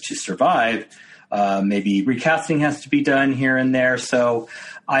work just to survive, maybe recasting has to be done here and there. So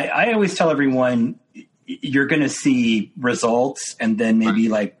I always tell everyone, you're going to see results, and then maybe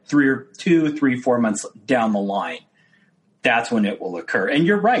like 3, 4 months down the line, that's when it will occur. And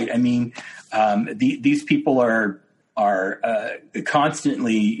you're right. I mean, these people are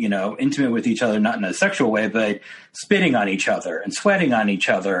constantly, intimate with each other, not in a sexual way, but spitting on each other and sweating on each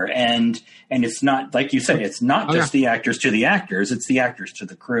other. And it's not, like you said, it's not just the actors to the actors, it's the actors to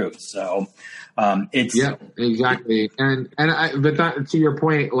the crew. So it's. Yeah, exactly. But that, to your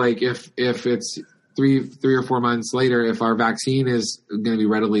point, like if it's three or 4 months later, if our vaccine is going to be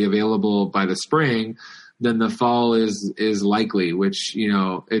readily available by the spring, then the fall is likely, which,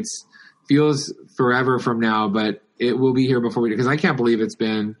 it's feels forever from now, but it will be here before because I can't believe it's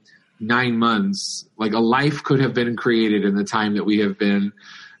been 9 months. Like a life could have been created in the time that we have been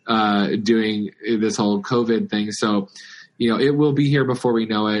doing this whole COVID thing. So, it will be here before we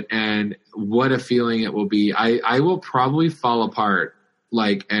know it. And what a feeling it will be. I will probably fall apart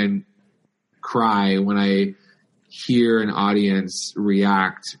and cry when I hear an audience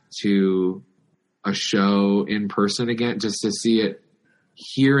react to a show in person again, just to see it,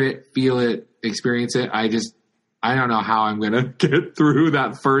 hear it, feel it, experience it. I don't know how I'm going to get through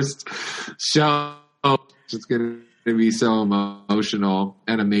that first show. It's going to be so emotional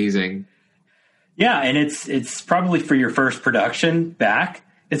and amazing. Yeah. And it's probably for your first production back.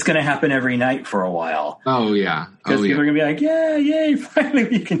 It's going to happen every night for a while. Oh yeah. Because people are going to be like, yeah, yay. Finally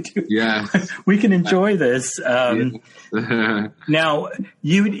we can we can enjoy this. Now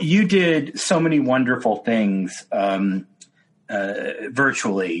you did so many wonderful things,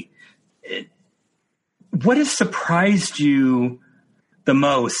 virtually. What has surprised you the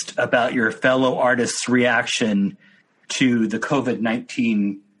most about your fellow artists' reaction to the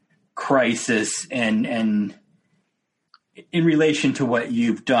COVID-19 crisis and in relation to what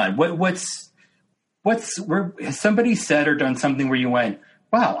you've done? Has somebody said or done something where you went,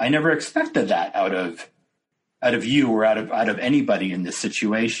 wow, I never expected that out of you or out of anybody in this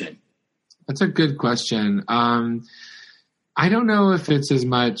situation? That's a good question. I don't know if it's as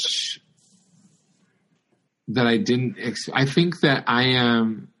much that I didn't. I think that I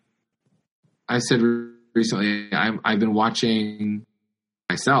said recently, I've been watching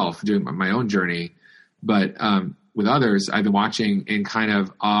myself doing my own journey, but with others, I've been watching in kind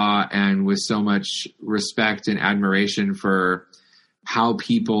of awe and with so much respect and admiration for how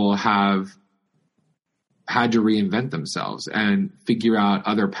people have had to reinvent themselves and figure out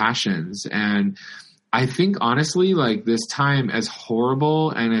other passions. And I think honestly, this time, as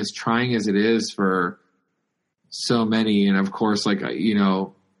horrible and as trying as it is for so many, and of course,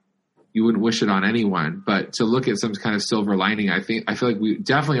 you wouldn't wish it on anyone, but to look at some kind of silver lining, I feel like we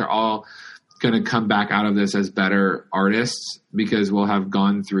definitely are all going to come back out of this as better artists because we'll have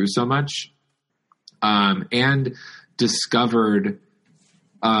gone through so much, and discovered,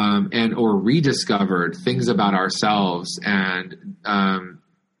 or rediscovered things about ourselves and,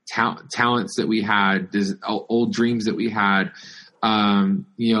 talents that we had, old dreams that we had,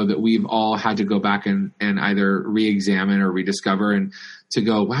 that we've all had to go back and either re-examine or rediscover, and to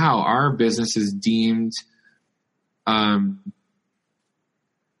go, wow, our business is deemed,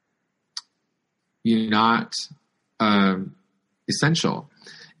 not essential.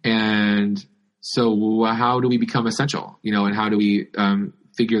 And so how do we become essential, and how do we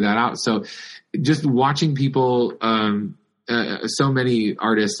figure that out? So just watching people, so many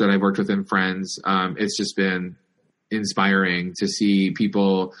artists that I've worked with and friends, it's just been inspiring to see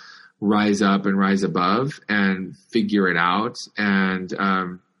people rise up and rise above and figure it out and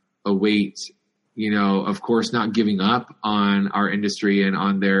await, of course, not giving up on our industry and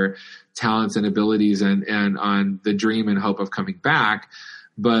on their talents and abilities and on the dream and hope of coming back,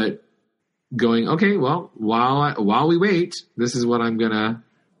 but going, okay, well, while we wait, this is what I'm going to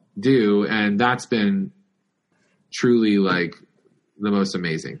do. And that's been truly the most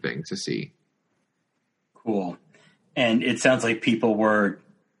amazing thing to see. Cool. And it sounds like people were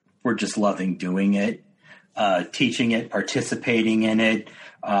just loving doing it, teaching it, participating in it.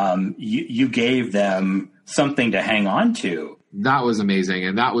 You gave them something to hang on to. That was amazing.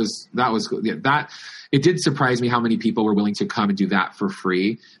 And that was it did surprise me how many people were willing to come and do that for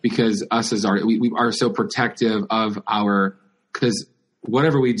free, because us as art, we are so protective of because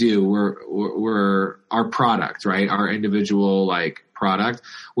whatever we do, we're our product, right? Our individual product.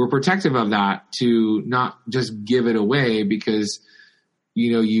 We're protective of that to not just give it away, because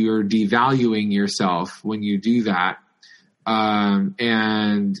you're devaluing yourself when you do that.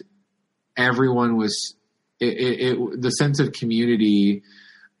 And everyone was, the sense of community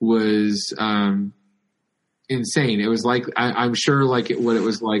was insane. It was I'm sure what it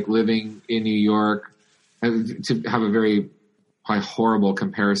was like living in New York, to have a very probably horrible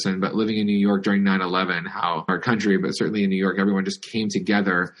comparison, but living in New York during 9/11, how our country, but certainly in New York, everyone just came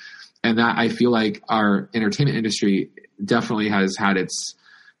together. And that, I feel like our entertainment industry definitely has had its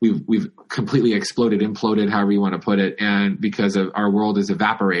we've completely exploded, imploded, however you want to put it, and because of our world is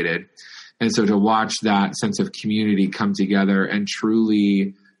evaporated. And so to watch that sense of community come together and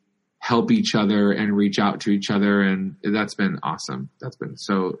truly help each other and reach out to each other, and that's been awesome. That's been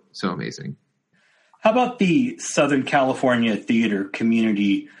so amazing. How about the Southern California theater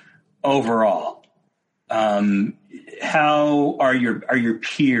community overall? How are your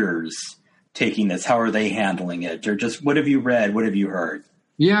peers taking this? How are they handling it? Or just what have you read? What have you heard?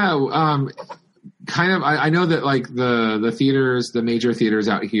 Yeah, kind of. I know that like the theaters, the major theaters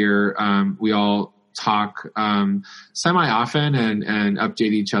out here, we all talk semi often and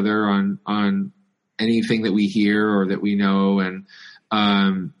update each other on anything that we hear or that we know, and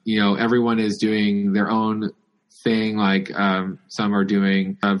everyone is doing their own thing. Like some are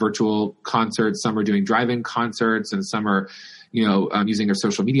doing virtual concerts, some are doing drive-in concerts, and some are using their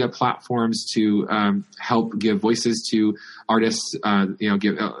social media platforms to help give voices to artists,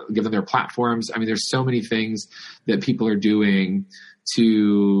 give them their platforms. I mean, there's so many things that people are doing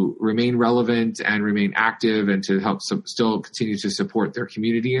to remain relevant and remain active and to help still continue to support their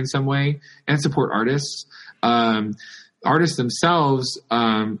community in some way and support artists. Artists themselves,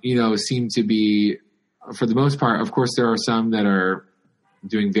 seem to be, for the most part, of course, there are some that are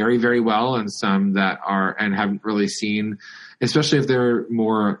doing very, very well and some that are and haven't really seen, especially if they're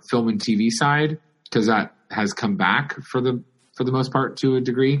more film and TV side, because that has come back for the most part to a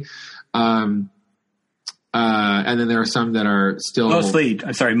degree. And then there are some that are still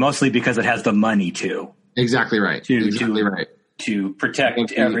mostly because it has the money to. Exactly right. To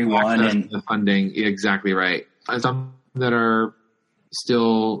protect everyone and the funding. Exactly right. And some that are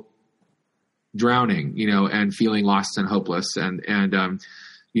still drowning, and feeling lost and hopeless, and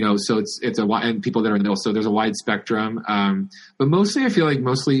so it's and people that are in the middle. So there's a wide spectrum, but mostly I feel like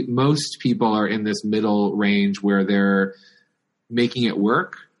most people are in this middle range where they're making it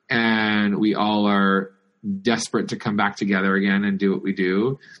work, and we all are desperate to come back together again and do what we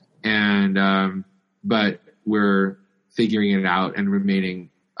do, and but we're figuring it out and remaining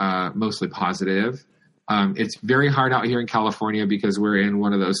mostly positive. It's very hard out here in California because we're in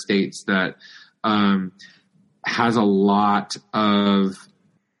one of those states that has a lot of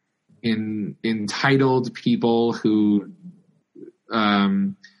entitled people who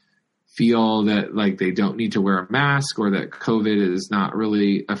feel that like they don't need to wear a mask or that COVID is not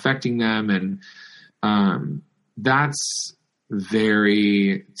really affecting them. And that's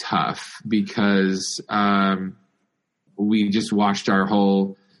very tough because we just watched our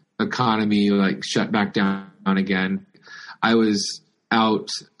whole economy like shut back down again. I was out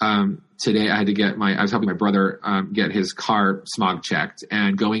today. I was helping my brother get his car smog checked,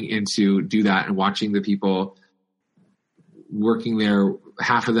 and going in to do that and watching the people working there,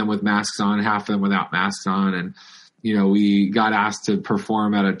 half of them with masks on, half of them without masks on. And, we got asked to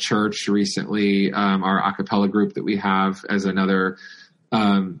perform at a church recently, our a cappella group that we have as another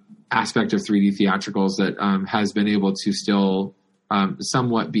aspect of 3D theatricals that has been able to still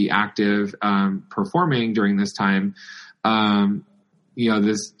somewhat be active performing during this time.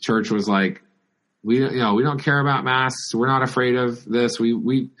 This church was like, we don't care about masks. We're not afraid of this.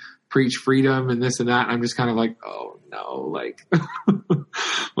 We preach freedom and this and that. I'm just kind of like, oh no, like,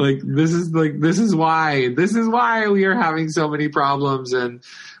 this is why we are having so many problems and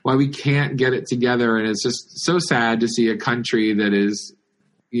why we can't get it together. And it's just so sad to see a country that is,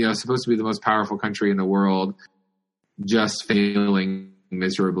 supposed to be the most powerful country in the world just failing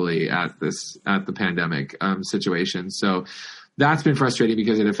miserably at the pandemic situation. So that's been frustrating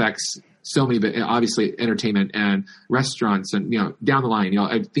because it affects so many, but obviously entertainment and restaurants and, down the line,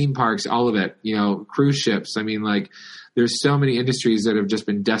 theme parks, all of it, cruise ships. I mean, like there's so many industries that have just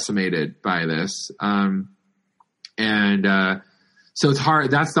been decimated by this. So it's hard.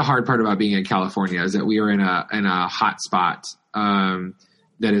 That's the hard part about being in California is that we are in a hot spot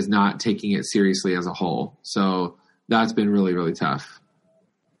that is not taking it seriously as a whole. So that's been really, really tough.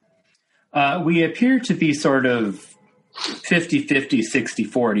 We appear to be sort of 50-50,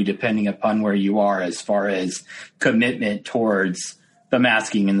 60-40, depending upon where you are as far as commitment towards the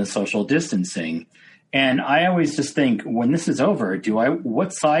masking and the social distancing. And I always just think when this is over,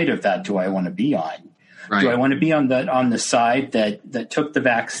 what side of that do I want to be on? Right. Do I want to be on the side that took the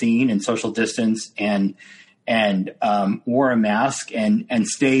vaccine and social distance and wore a mask and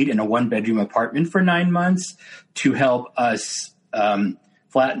stayed in a 1-bedroom apartment for 9 months to help us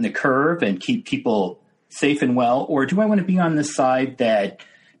flatten the curve and keep people safe and well? Or do I want to be on the side that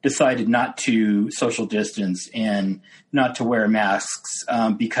decided not to social distance and not to wear masks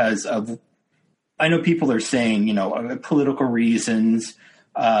because of, I know people are saying, political reasons,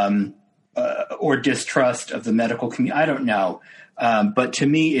 or distrust of the medical community. I don't know. But to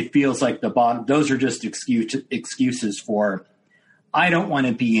me, it feels like those are just excuses for, I don't want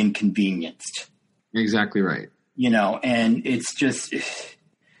to be inconvenienced. Exactly right. And it's just,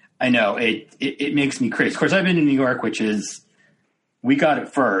 I know it makes me crazy. Of course, I've been in New York, which is, we got it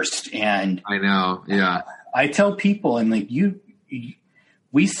first. And I know. Yeah. I tell people, I'm like,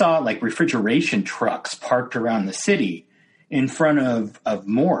 we saw like refrigeration trucks parked around the city in front of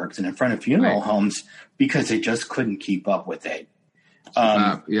morgues and in front of funeral homes because they just couldn't keep up with it.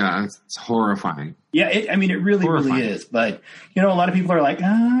 Yeah, it's horrifying. Yeah, it really is. But, a lot of people are like,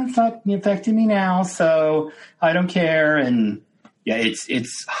 it's not affecting me now, so I don't care. And yeah,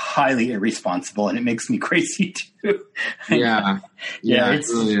 it's highly irresponsible, and it makes me crazy too. Yeah, it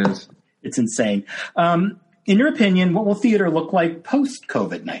really is. It's insane. In your opinion, what will theater look like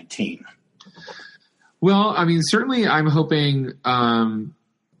post-COVID-19? Well, I mean, certainly I'm hoping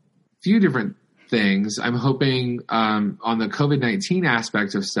few different things. I'm hoping on the COVID-19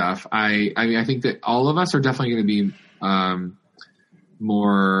 aspect of stuff, I mean, I think that all of us are definitely going to be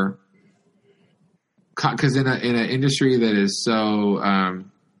more, because in an industry that is so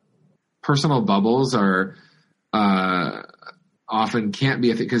personal bubbles are often can't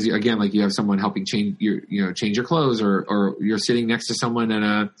be, because again, like you have someone helping change your clothes, or you're sitting next to someone in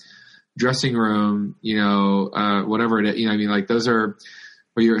a dressing room, whatever it is, I mean, like those are,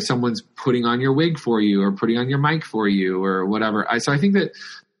 or someone's putting on your wig for you or putting on your mic for you or whatever. So I think that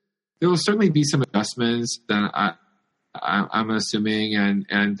there will certainly be some adjustments that I'm assuming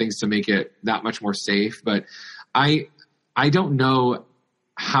and things to make it that much more safe. But I don't know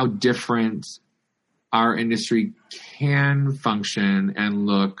how different our industry can function and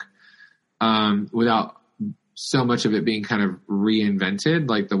look without so much of it being kind of reinvented,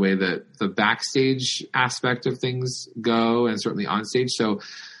 like the way that the backstage aspect of things go, and certainly on stage. So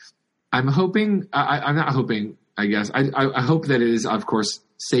I'm hoping, I'm not hoping, I guess, I hope that it is, of course,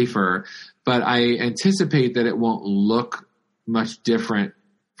 safer, but I anticipate that it won't look much different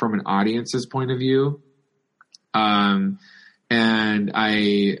from an audience's point of view. And for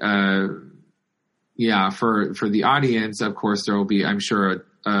the audience, of course, there will be, I'm sure,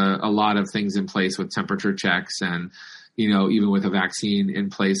 a lot of things in place with temperature checks and, even with a vaccine in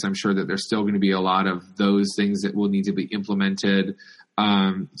place, I'm sure that there's still going to be a lot of those things that will need to be implemented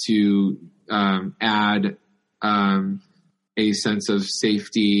to add a sense of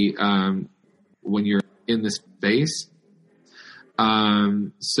safety when you're in the space.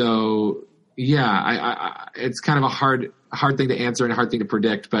 So yeah, it's kind of a hard thing to answer and a hard thing to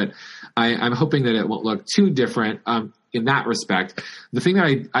predict, but I'm hoping that it won't look too different in that respect. The thing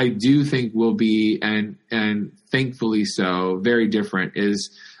that I do think will be, and thankfully so, very different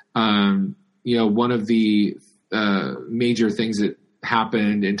is, one of the major things that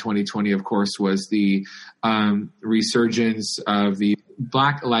happened in 2020, of course, was the resurgence of the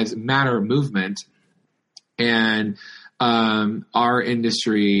Black Lives Matter movement. And our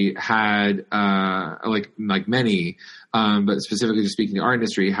industry had, like many, but specifically just speaking to our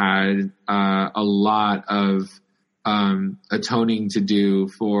industry, had a lot of atoning to do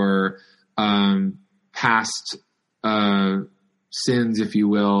for past sins, if you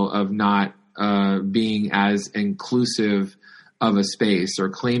will, of not being as inclusive of a space, or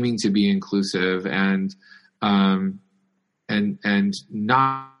claiming to be inclusive, and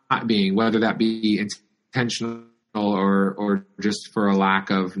not being, whether that be intentional or just for a lack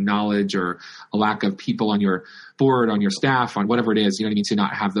of knowledge or a lack of people on your board, on your staff, on whatever it is, to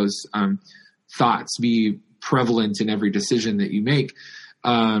not have those thoughts be prevalent in every decision that you make.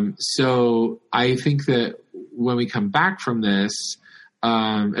 So I think that when we come back from this,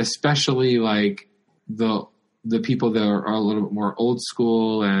 especially like the people that are a little bit more old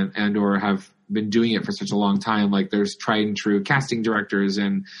school and or have been doing it for such a long time, like there's tried and true casting directors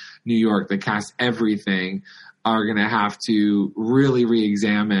in New York that cast everything, are going to have to really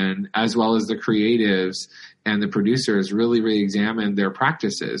re-examine, as well as the creatives and the producers really re-examine their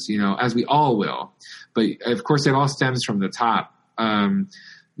practices, as we all will. But of course, it all stems from the top.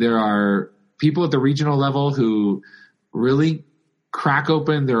 There are people at the regional level who really crack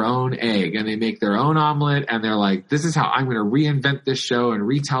open their own egg and they make their own omelet, and they're like, this is how I'm going to reinvent this show and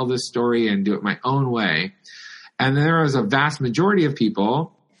retell this story and do it my own way. And there is a vast majority of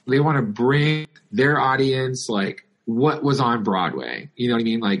people, they want to bring their audience like what was on Broadway, you know what I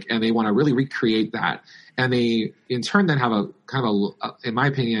mean? Like, and they want to really recreate that. And they in turn then have a kind of, in my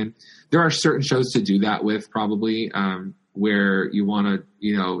opinion, there are certain shows to do that with, probably, where you want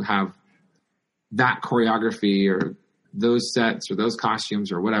to, have that choreography or those sets or those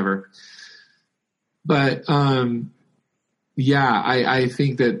costumes or whatever. But Yeah, I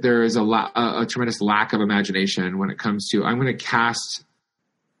think that there is a tremendous lack of imagination when it comes to, I'm going to cast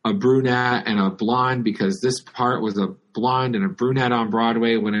a brunette and a blonde because this part was a blonde and a brunette on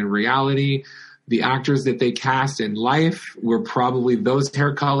Broadway, when in reality, the actors that they cast in life were probably those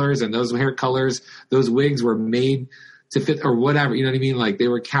hair colors, and those hair colors, those wigs were made to fit or whatever. You know what I mean? Like, they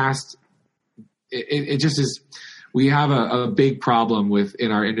were cast. It just is. We have a big problem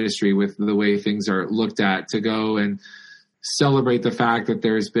in our industry with the way things are looked at, to go and celebrate the fact that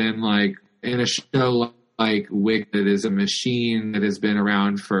there's been, like, in a show like Wicked is a machine that has been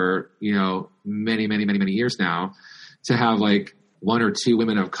around for, many, many, many, many years now, to have like one or two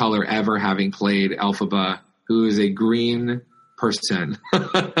women of color ever having played Elphaba, who is a green person.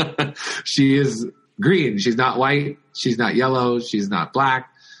 She is green. She's not white. She's not yellow. She's not black.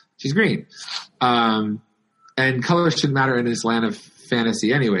 She's green. And color shouldn't matter in this land of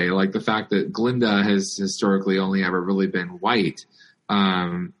fantasy anyway. Like, the fact that Glinda has historically only ever really been white.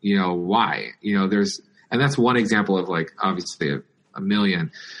 Why? And that's one example of, like, obviously a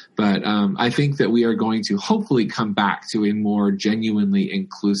million. But I think that we are going to hopefully come back to a more genuinely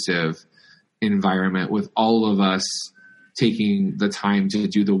inclusive environment, with all of us taking the time to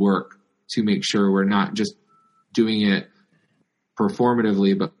do the work to make sure we're not just doing it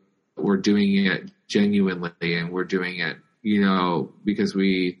performatively, but we're doing it genuinely, and we're doing it, because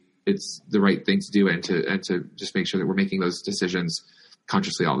it's the right thing to do, and to just make sure that we're making those decisions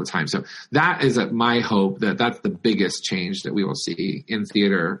consciously all the time. So that is my hope, that's the biggest change that we will see in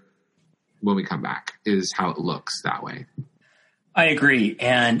theater when we come back, is how it looks that way. I agree.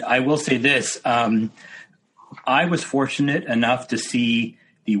 And I will say this, I was fortunate enough to see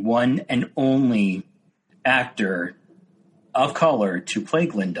the one and only actor of color to play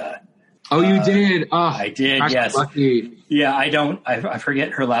Glinda. Oh, you did? Oh, I did, yes. Lucky. Yeah, I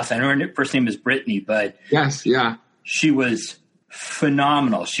forget her last name. Her first name is Brittany, but yes, yeah. She was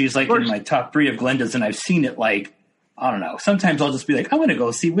phenomenal. She's like in my top 3 of Glindas, and I've seen it, like, I don't know. Sometimes I'll just be like, I want to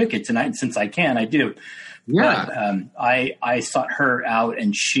go see Wicked tonight. Since I can, I do. Yeah. But I sought her out,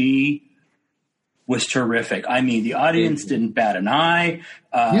 and she was terrific. I mean, the audience didn't bat an eye.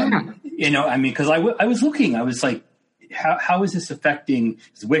 Because I was looking, I was like, how is this affecting?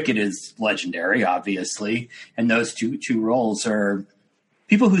 Because Wicked is legendary, obviously, and those two roles are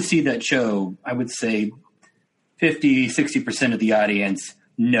people who see that show. I would say 50-60% of the audience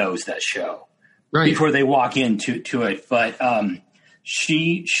knows that show before they walk into it. But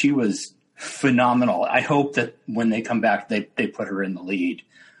she was phenomenal. I hope that when they come back, they put her in the lead.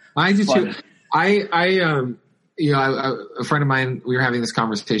 I do too. A friend of mine, we were having this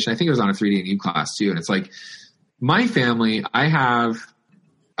conversation. I think it was on a 3D&U class too, and it's like, my family, I have,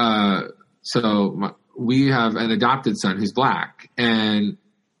 we have an adopted son who's black, and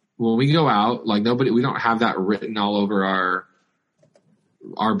when we go out, like, we don't have that written all over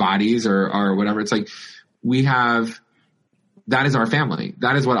our bodies or whatever. It's like, that is our family.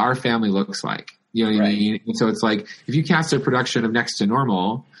 That is what our family looks like. You know what I mean? And so it's like, if you cast a production of Next to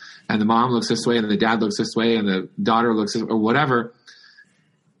Normal, and the mom looks this way, and the dad looks this way, and the daughter looks this, or whatever,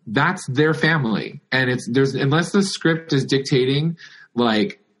 that's their family. And unless the script is dictating,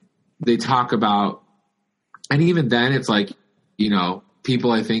 like, they talk about, and even then it's like,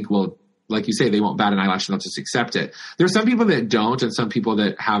 people, I think, will, like you say, they won't bat an eyelash and they'll just accept it. There's some people that don't, and some people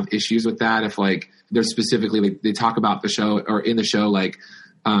that have issues with that. If, like, they're specifically, like, they talk about the show, or in the show, like,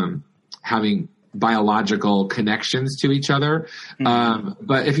 having biological connections to each other. Mm-hmm.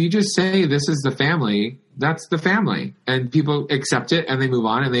 But if you just say, this is the family, that's the family, and people accept it and they move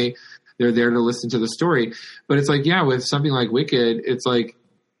on, and they're there to listen to the story. But it's like, with something like Wicked, it's like,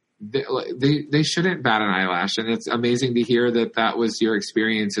 they shouldn't bat an eyelash. And it's amazing to hear that was your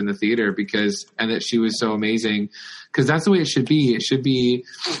experience in the theater, and that she was so amazing, because that's the way it should be. It should be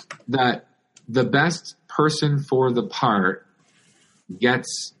that the best person for the part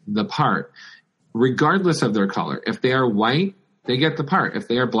gets the part, regardless of their color. If they are white, they get the part. If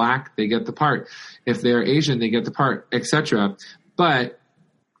they are black, they get the part. If they're Asian, they get the part, etc. But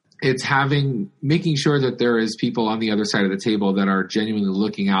it's making sure that there is people on the other side of the table that are genuinely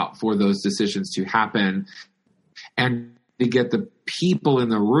looking out for those decisions to happen, and to get the people in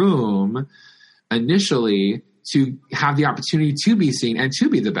the room initially to have the opportunity to be seen and to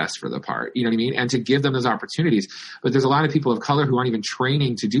be the best for the part, you know what I mean? And to give them those opportunities. But there's a lot of people of color who aren't even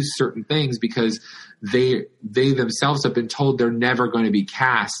training to do certain things because they themselves have been told they're never going to be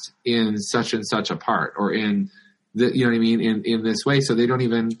cast in such and such a part, or in the, you know what I mean? In this way. So they don't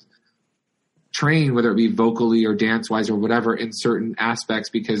even train, whether it be vocally or dance wise or whatever, in certain aspects,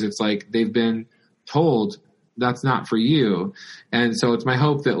 because it's like, they've been told that's not for you. And so it's my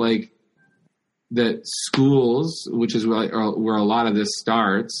hope that, like, that schools, which is where a lot of this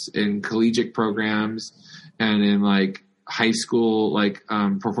starts, in collegiate programs and in like high school, like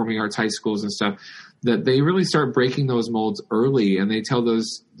performing arts high schools and stuff, that they really start breaking those molds early, and they tell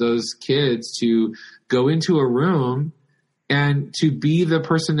those kids to go into a room and to be the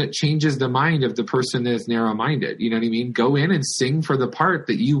person that changes the mind of the person that is narrow-minded. You know what I mean? Go in and sing for the part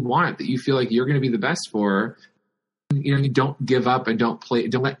that you want, that you feel like you're going to be the best for. You know, you don't give up and don't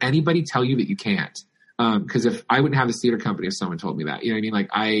let anybody tell you that you can't. Because if I wouldn't have this theater company if someone told me that, you know what I mean? Like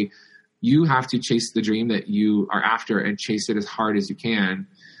you have to chase the dream that you are after and chase it as hard as you can.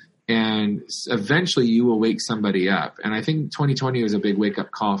 And eventually you will wake somebody up. And I think 2020 was a big wake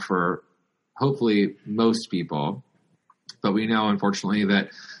up call for hopefully most people. But we know, unfortunately, that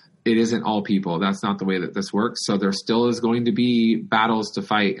it isn't all people. That's not the way that this works. So there still is going to be battles to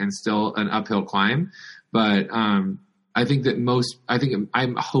fight and still an uphill climb. But I think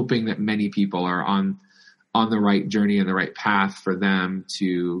I'm hoping that many people are on the right journey and the right path for them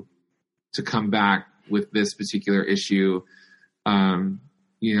to come back with this particular issue,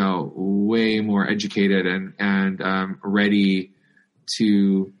 you know, way more educated and ready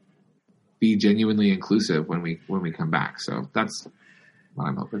to be genuinely inclusive when we come back. So that's what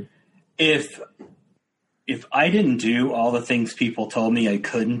I'm hoping. If I didn't do all the things people told me I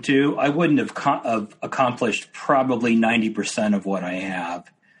couldn't do, I wouldn't have accomplished probably 90% of what I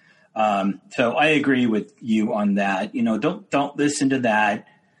have. So I agree with you on that. You know, don't listen to that.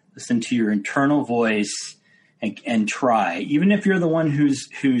 Listen to your internal voice and try. Even if you're the one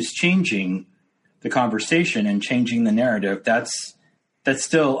who's changing the conversation and changing the narrative, that's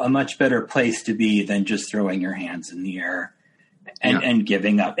still a much better place to be than just throwing your hands in the air and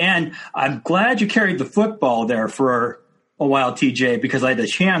giving up. And I'm glad you carried the football there for a while, TJ, because I had a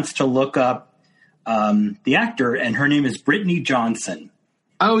chance to look up the actor, and her name is Brittany Johnson.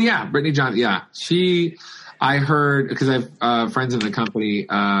 Oh, yeah, Brittany Johnson. Yeah. I heard, because I have friends in the company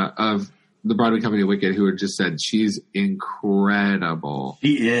of the Broadway company Wicked who had just said she's incredible.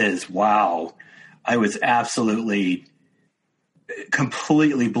 She is. Wow. I was absolutely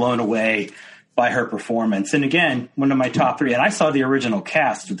completely blown away by her performance. And again, one of my top 3, and I saw the original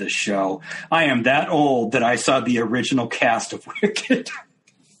cast of this show. I am that old that I saw the original cast of Wicked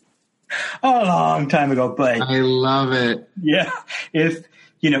a long time ago, but I love it. Yeah. If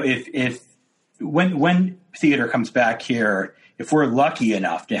when theater comes back here, if we're lucky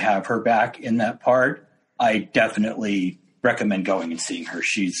enough to have her back in that part, I definitely recommend going and seeing her.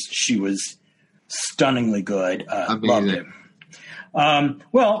 She was stunningly good. Loved it.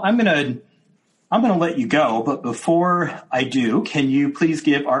 Well, I'm gonna let you go, but before I do, can you please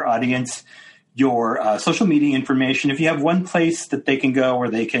give our audience your social media information? If you have one place that they can go where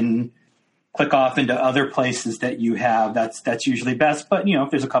they can click off into other places that you have, that's usually best. But you know,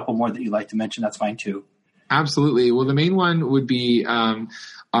 if there's a couple more that you'd like to mention, that's fine too. Absolutely. Well, the main one would be our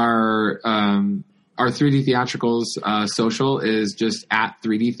 3D Theatricals social is just at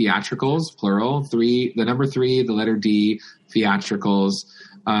 3D Theatricals, plural. 3, the number 3, the letter D, Theatricals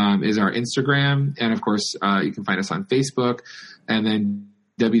is our Instagram. And of course, you can find us on Facebook, and then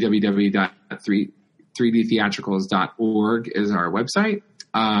www.3dtheatricals.org is our website.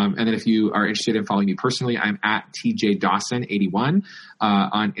 And then if you are interested in following me personally, I'm at TJ Dawson81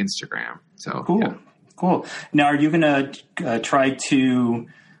 on Instagram. So cool. Yeah. Cool. Now, are you going to try to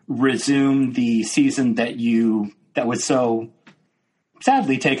resume the season that was so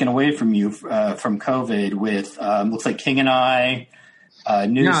sadly taken away from you from COVID with looks like King and I,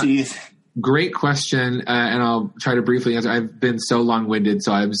 Newsies? Yeah. Great question, and I'll try to briefly answer. I've been so long-winded,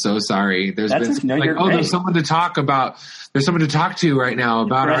 so I'm so sorry. There's someone to talk about. There's someone to talk to right now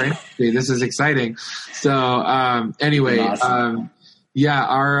about our industry. This is exciting. So anyway, awesome.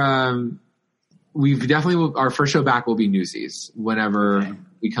 We've definitely, our first show back will be Newsies whenever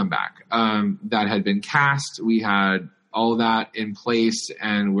we come back. That had been cast. We had all of that in place,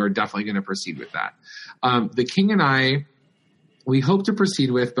 and we're definitely going to proceed with that. The King and I, we hope to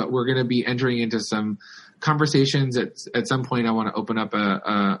proceed with, but we're going to be entering into some conversations at some point. I want to open up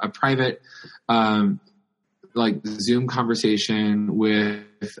a private, Zoom conversation with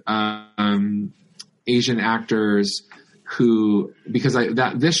Asian actors who, because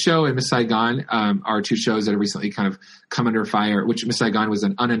this show and Miss Saigon are 2 shows that have recently kind of come under fire, which Miss Saigon was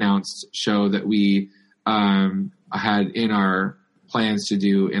an unannounced show that we had in our plans to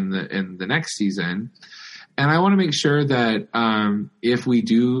do in the next season. And I want to make sure that if we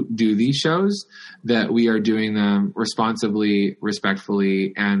do these shows, that we are doing them responsibly,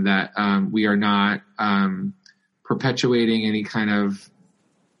 respectfully, and that we are not perpetuating any kind of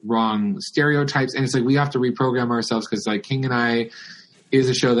wrong stereotypes. And it's like we have to reprogram ourselves, because like King and I, is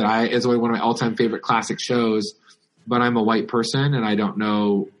a show that is one of my all-time favorite classic shows, but I'm a white person and I don't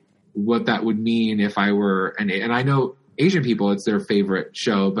know what that would mean if I were and I know Asian people, it's their favorite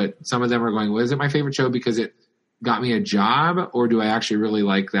show, but some of them are going, well, is it my favorite show because it got me a job, or do I actually really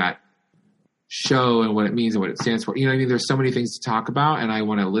like that show and what it means and what it stands for? You know what I mean? There's so many things to talk about, and I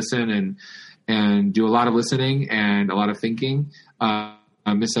want to listen and do a lot of listening and a lot of thinking.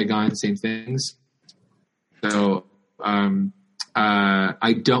 Miss Saigon, same things. So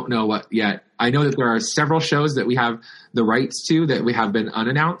I don't know what yet. I know that there are several shows that we have the rights to that we have been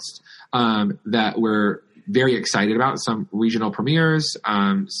unannounced, that we're very excited about. Some regional premieres,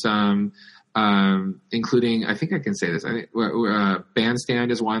 some including, I think I can say this, I think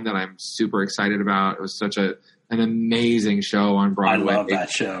Bandstand is one that I'm super excited about. It was such an amazing show on Broadway. I love that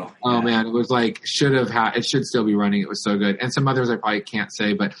show. Oh man, it was like, it should still be running. It was so good. And some others I probably can't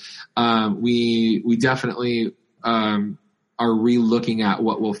say, but we definitely are re-looking at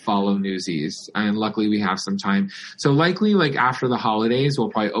what will follow Newsies, and luckily we have some time. So likely, like after the holidays, we'll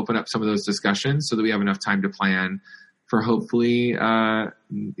probably open up some of those discussions so that we have enough time to plan for hopefully,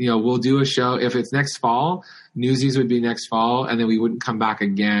 we'll do a show. If it's next fall, Newsies would be next fall, and then we wouldn't come back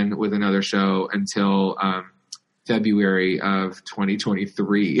again with another show until February of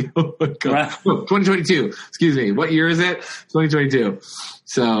 2023. Oh my God. 2022. Excuse me. What year is it? 2022.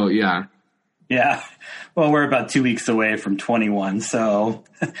 So yeah. Yeah. Well, we're about 2 weeks away from 21, so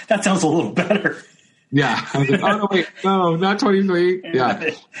that sounds a little better. Yeah. I was like, oh, no, wait. No, not 23.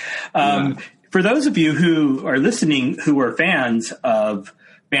 Yeah. For those of you who are listening who are fans of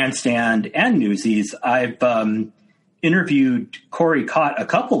Bandstand and Newsies, I've interviewed Corey Cott a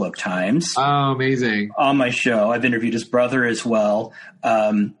couple of times. Oh, amazing. On my show. I've interviewed his brother as well.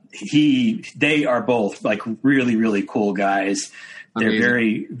 They are both like really, really cool guys. They're amazing.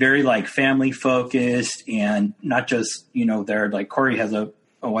 very, very like family focused, and not just, they're like, Corey has a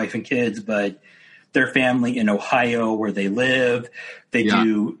wife and kids, but their family in Ohio where they live. They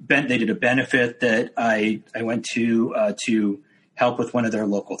did a benefit that I went to help with one of their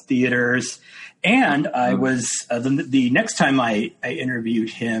local theaters. And I was, the next time I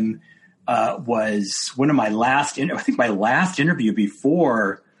interviewed him was one of my last interview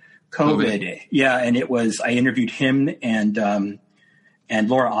before COVID. Yeah. And it was, I interviewed him and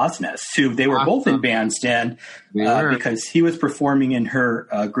Laura Osnes, who they were both in Bandstand because he was performing in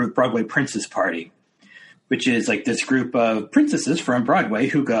her group Broadway Princess Party, which is like this group of princesses from Broadway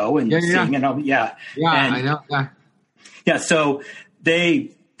who go and sing and all. Yeah. And, I know. Yeah. Yeah. So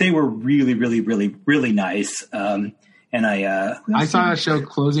they were really, really, really, really nice. And I saw a show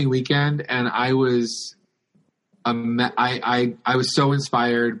closing weekend, and I was, I was so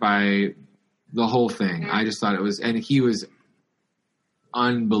inspired by the whole thing. I just thought it was, and he was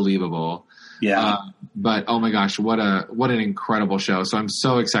unbelievable. Yeah. But oh my gosh, what an incredible show. So I'm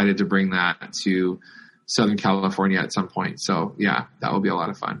so excited to bring that to Southern California at some point. So yeah, that will be a lot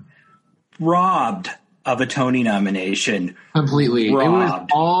of fun. Robbed of a Tony nomination. Completely. Robbed. It was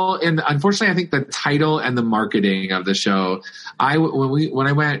all in, unfortunately, I think the title and the marketing of the show, when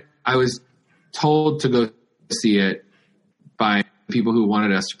I went, I was told to go see it by people who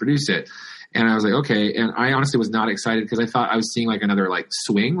wanted us to produce it. And I was like, okay. And I honestly was not excited because I thought I was seeing like another like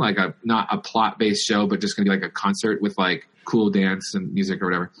swing, like not a plot based show, but just going to be like a concert with like cool dance and music or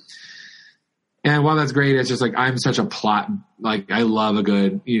whatever. And while that's great, it's just like, I'm such a plot, like I love a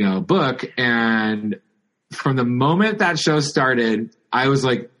good, book. And from the moment that show started, I was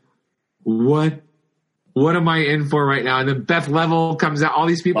like, what am I in for right now? And then Beth Level comes out, all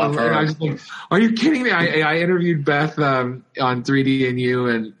these people. And I was just like, are you kidding me? I interviewed Beth on 3D&U,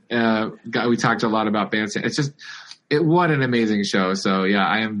 and we talked a lot about Bandstand. It's just, what an amazing show. So yeah,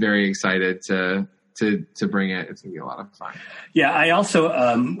 I am very excited to bring it. It's gonna be a lot of fun. Yeah. I also,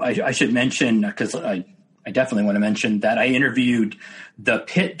 I should mention, because I definitely want to mention that I interviewed the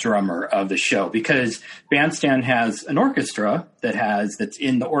pit drummer of the show, because Bandstand has an orchestra that's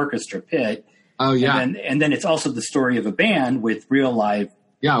in the orchestra pit. Oh yeah. And then it's also the story of a band with real live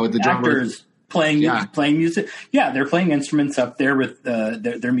with the actors playing music. Yeah. They're playing instruments up there with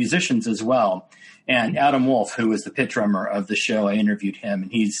their musicians as well. And Adam Wolf, who was the pit drummer of the show, I interviewed him,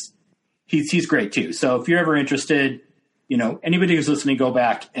 and he's great too. So if you're ever interested, anybody who's listening, go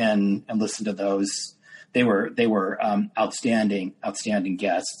back and listen to those. They were outstanding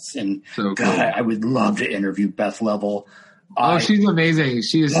guests. And so cool. God, I would love to interview Beth Level. Oh, she's amazing.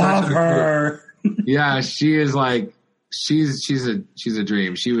 She is love such her. Yeah, she is like, she's a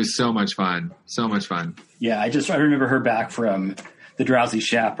dream. She was so much fun. So much fun. Yeah. I remember her back from The Drowsy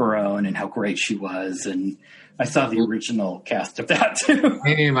Chaperone and how great she was. And I saw the original cast of that too.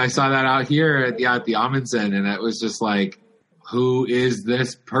 I saw that out here at the Amundsen, and it was just like, who is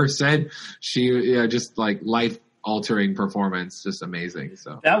this person? She, just like life-altering performance, just amazing.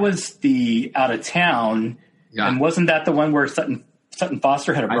 So that was the Out of Town, and wasn't that the one where Sutton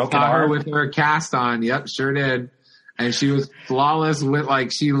Foster had a broken arm? I saw her with her cast on. Yep, sure did. And she was flawless with,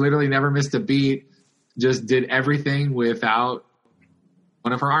 she literally never missed a beat, just did everything without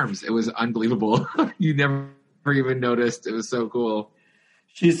one of her arms. It was unbelievable. You never even noticed. It was so cool.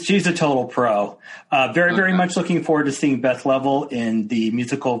 She's a total pro. Very much looking forward to seeing Beth Level in the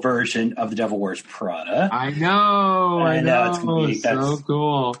musical version of The Devil Wears Prada. I know. It's gonna be so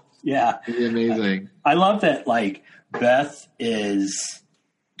cool. Yeah. It'd be amazing. I love that, Beth is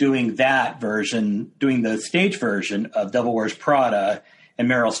doing that version, doing the stage version of Devil Wears Prada, and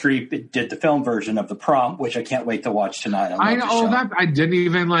Meryl Streep did the film version of The Prom, which I can't wait to watch tonight. I know that. I didn't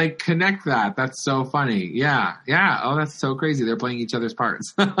even connect that. That's so funny. Yeah. Oh, that's so crazy. They're playing each other's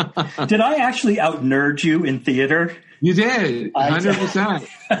parts. Did I actually out-nerd you in theater? You did. 100%.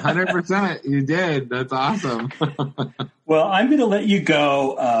 100%. You did. That's awesome. Well, I'm going to let you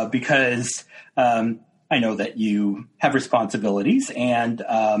go because I know that you have responsibilities, and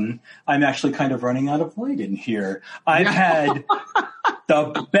I'm actually kind of running out of light in here. I've had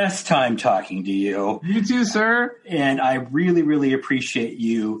the best time talking to you. You too, sir. And I really, really appreciate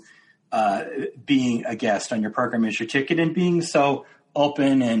you being a guest on your program Is Your Ticket, and being so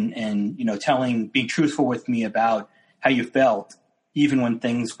open and being truthful with me about how you felt, even when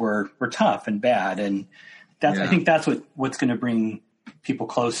things were tough and bad. And I think that's what's going to bring people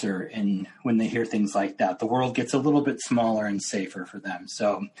closer, and when they hear things like that, the world gets a little bit smaller and safer for them.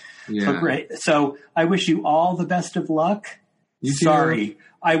 So great. So I wish you all the best of luck. Sorry,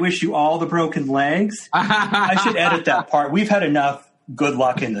 I wish you all the broken legs. I should edit that part. We've had enough good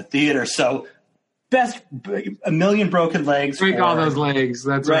luck in the theater. So a million broken legs. Break all those legs.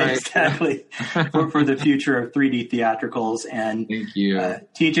 That's right. Exactly. for the future of 3D theatricals. And thank you.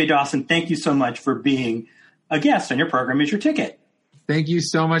 TJ Dawson, thank you so much for being a guest on your program Is Your Ticket. Thank you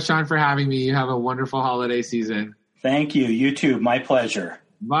so much, Sean, for having me. You have a wonderful holiday season. Thank you. You too. My pleasure.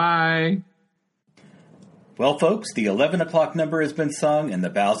 Bye. Well, folks, the 11 o'clock number has been sung and the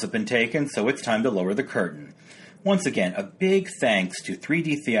bows have been taken, so it's time to lower the curtain. Once again, a big thanks to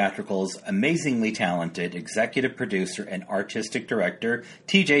 3D Theatrical's amazingly talented executive producer and artistic director,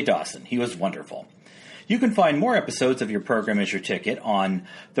 TJ Dawson. He was wonderful. You can find more episodes of your program Is Your Ticket on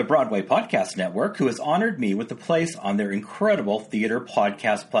the Broadway Podcast Network, who has honored me with a place on their incredible theater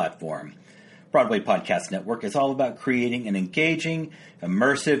podcast platform. Broadway Podcast Network is all about creating an engaging,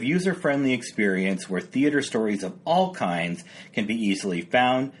 immersive, user-friendly experience where theater stories of all kinds can be easily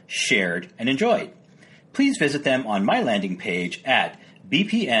found, shared, and enjoyed. Please visit them on my landing page at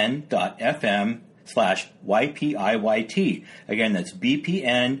bpn.fm/YPIYT. Again, that's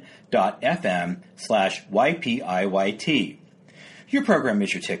bpn.fm/YPIYT. Your Program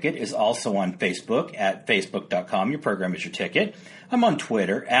Is Your Ticket is also on Facebook at facebook.com. Your Program Is Your Ticket. I'm on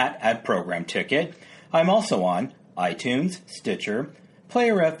Twitter at Program Ticket. I'm also on iTunes, Stitcher,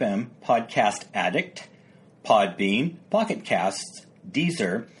 Player FM, Podcast Addict, Podbean, Pocket Casts,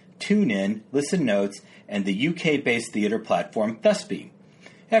 Deezer, TuneIn, Listen Notes, and the UK-based theater platform Thespie.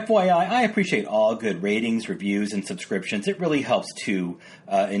 FYI, I appreciate all good ratings, reviews, and subscriptions. It really helps to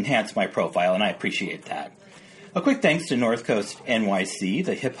enhance my profile, and I appreciate that. A quick thanks to North Coast NYC,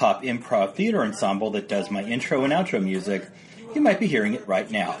 the hip-hop improv theater ensemble that does my intro and outro music. You might be hearing it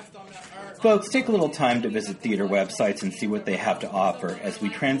right now. Folks, take a little time to visit theater websites and see what they have to offer as we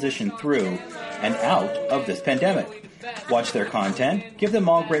transition through and out of this pandemic. Watch their content, give them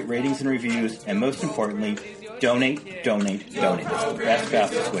all great ratings and reviews, and most importantly, donate, donate, donate. It's the best,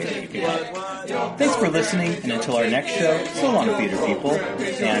 fastest way that you can help. Thanks for listening, and until our next show, so long, theater people,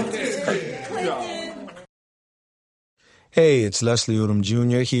 and curtain. Hey, it's Leslie Odom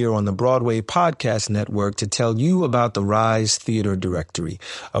Jr. here on the Broadway Podcast Network to tell you about the Rise Theater Directory,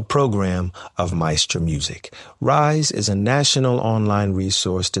 a program of Maestro Music. Rise is a national online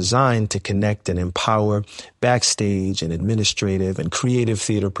resource designed to connect and empower backstage and administrative and creative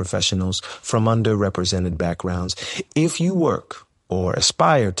theater professionals from underrepresented backgrounds. If you work or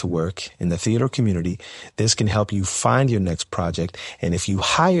aspire to work in the theater community, this can help you find your next project. And if you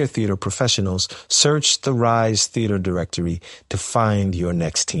hire theater professionals, search the Rise Theater Directory to find your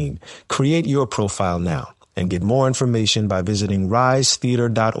next team. Create your profile now and get more information by visiting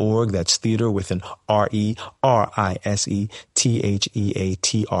risetheater.org. That's theater with an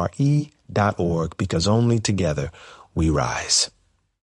RERISETHEATRE.org, because only together we rise.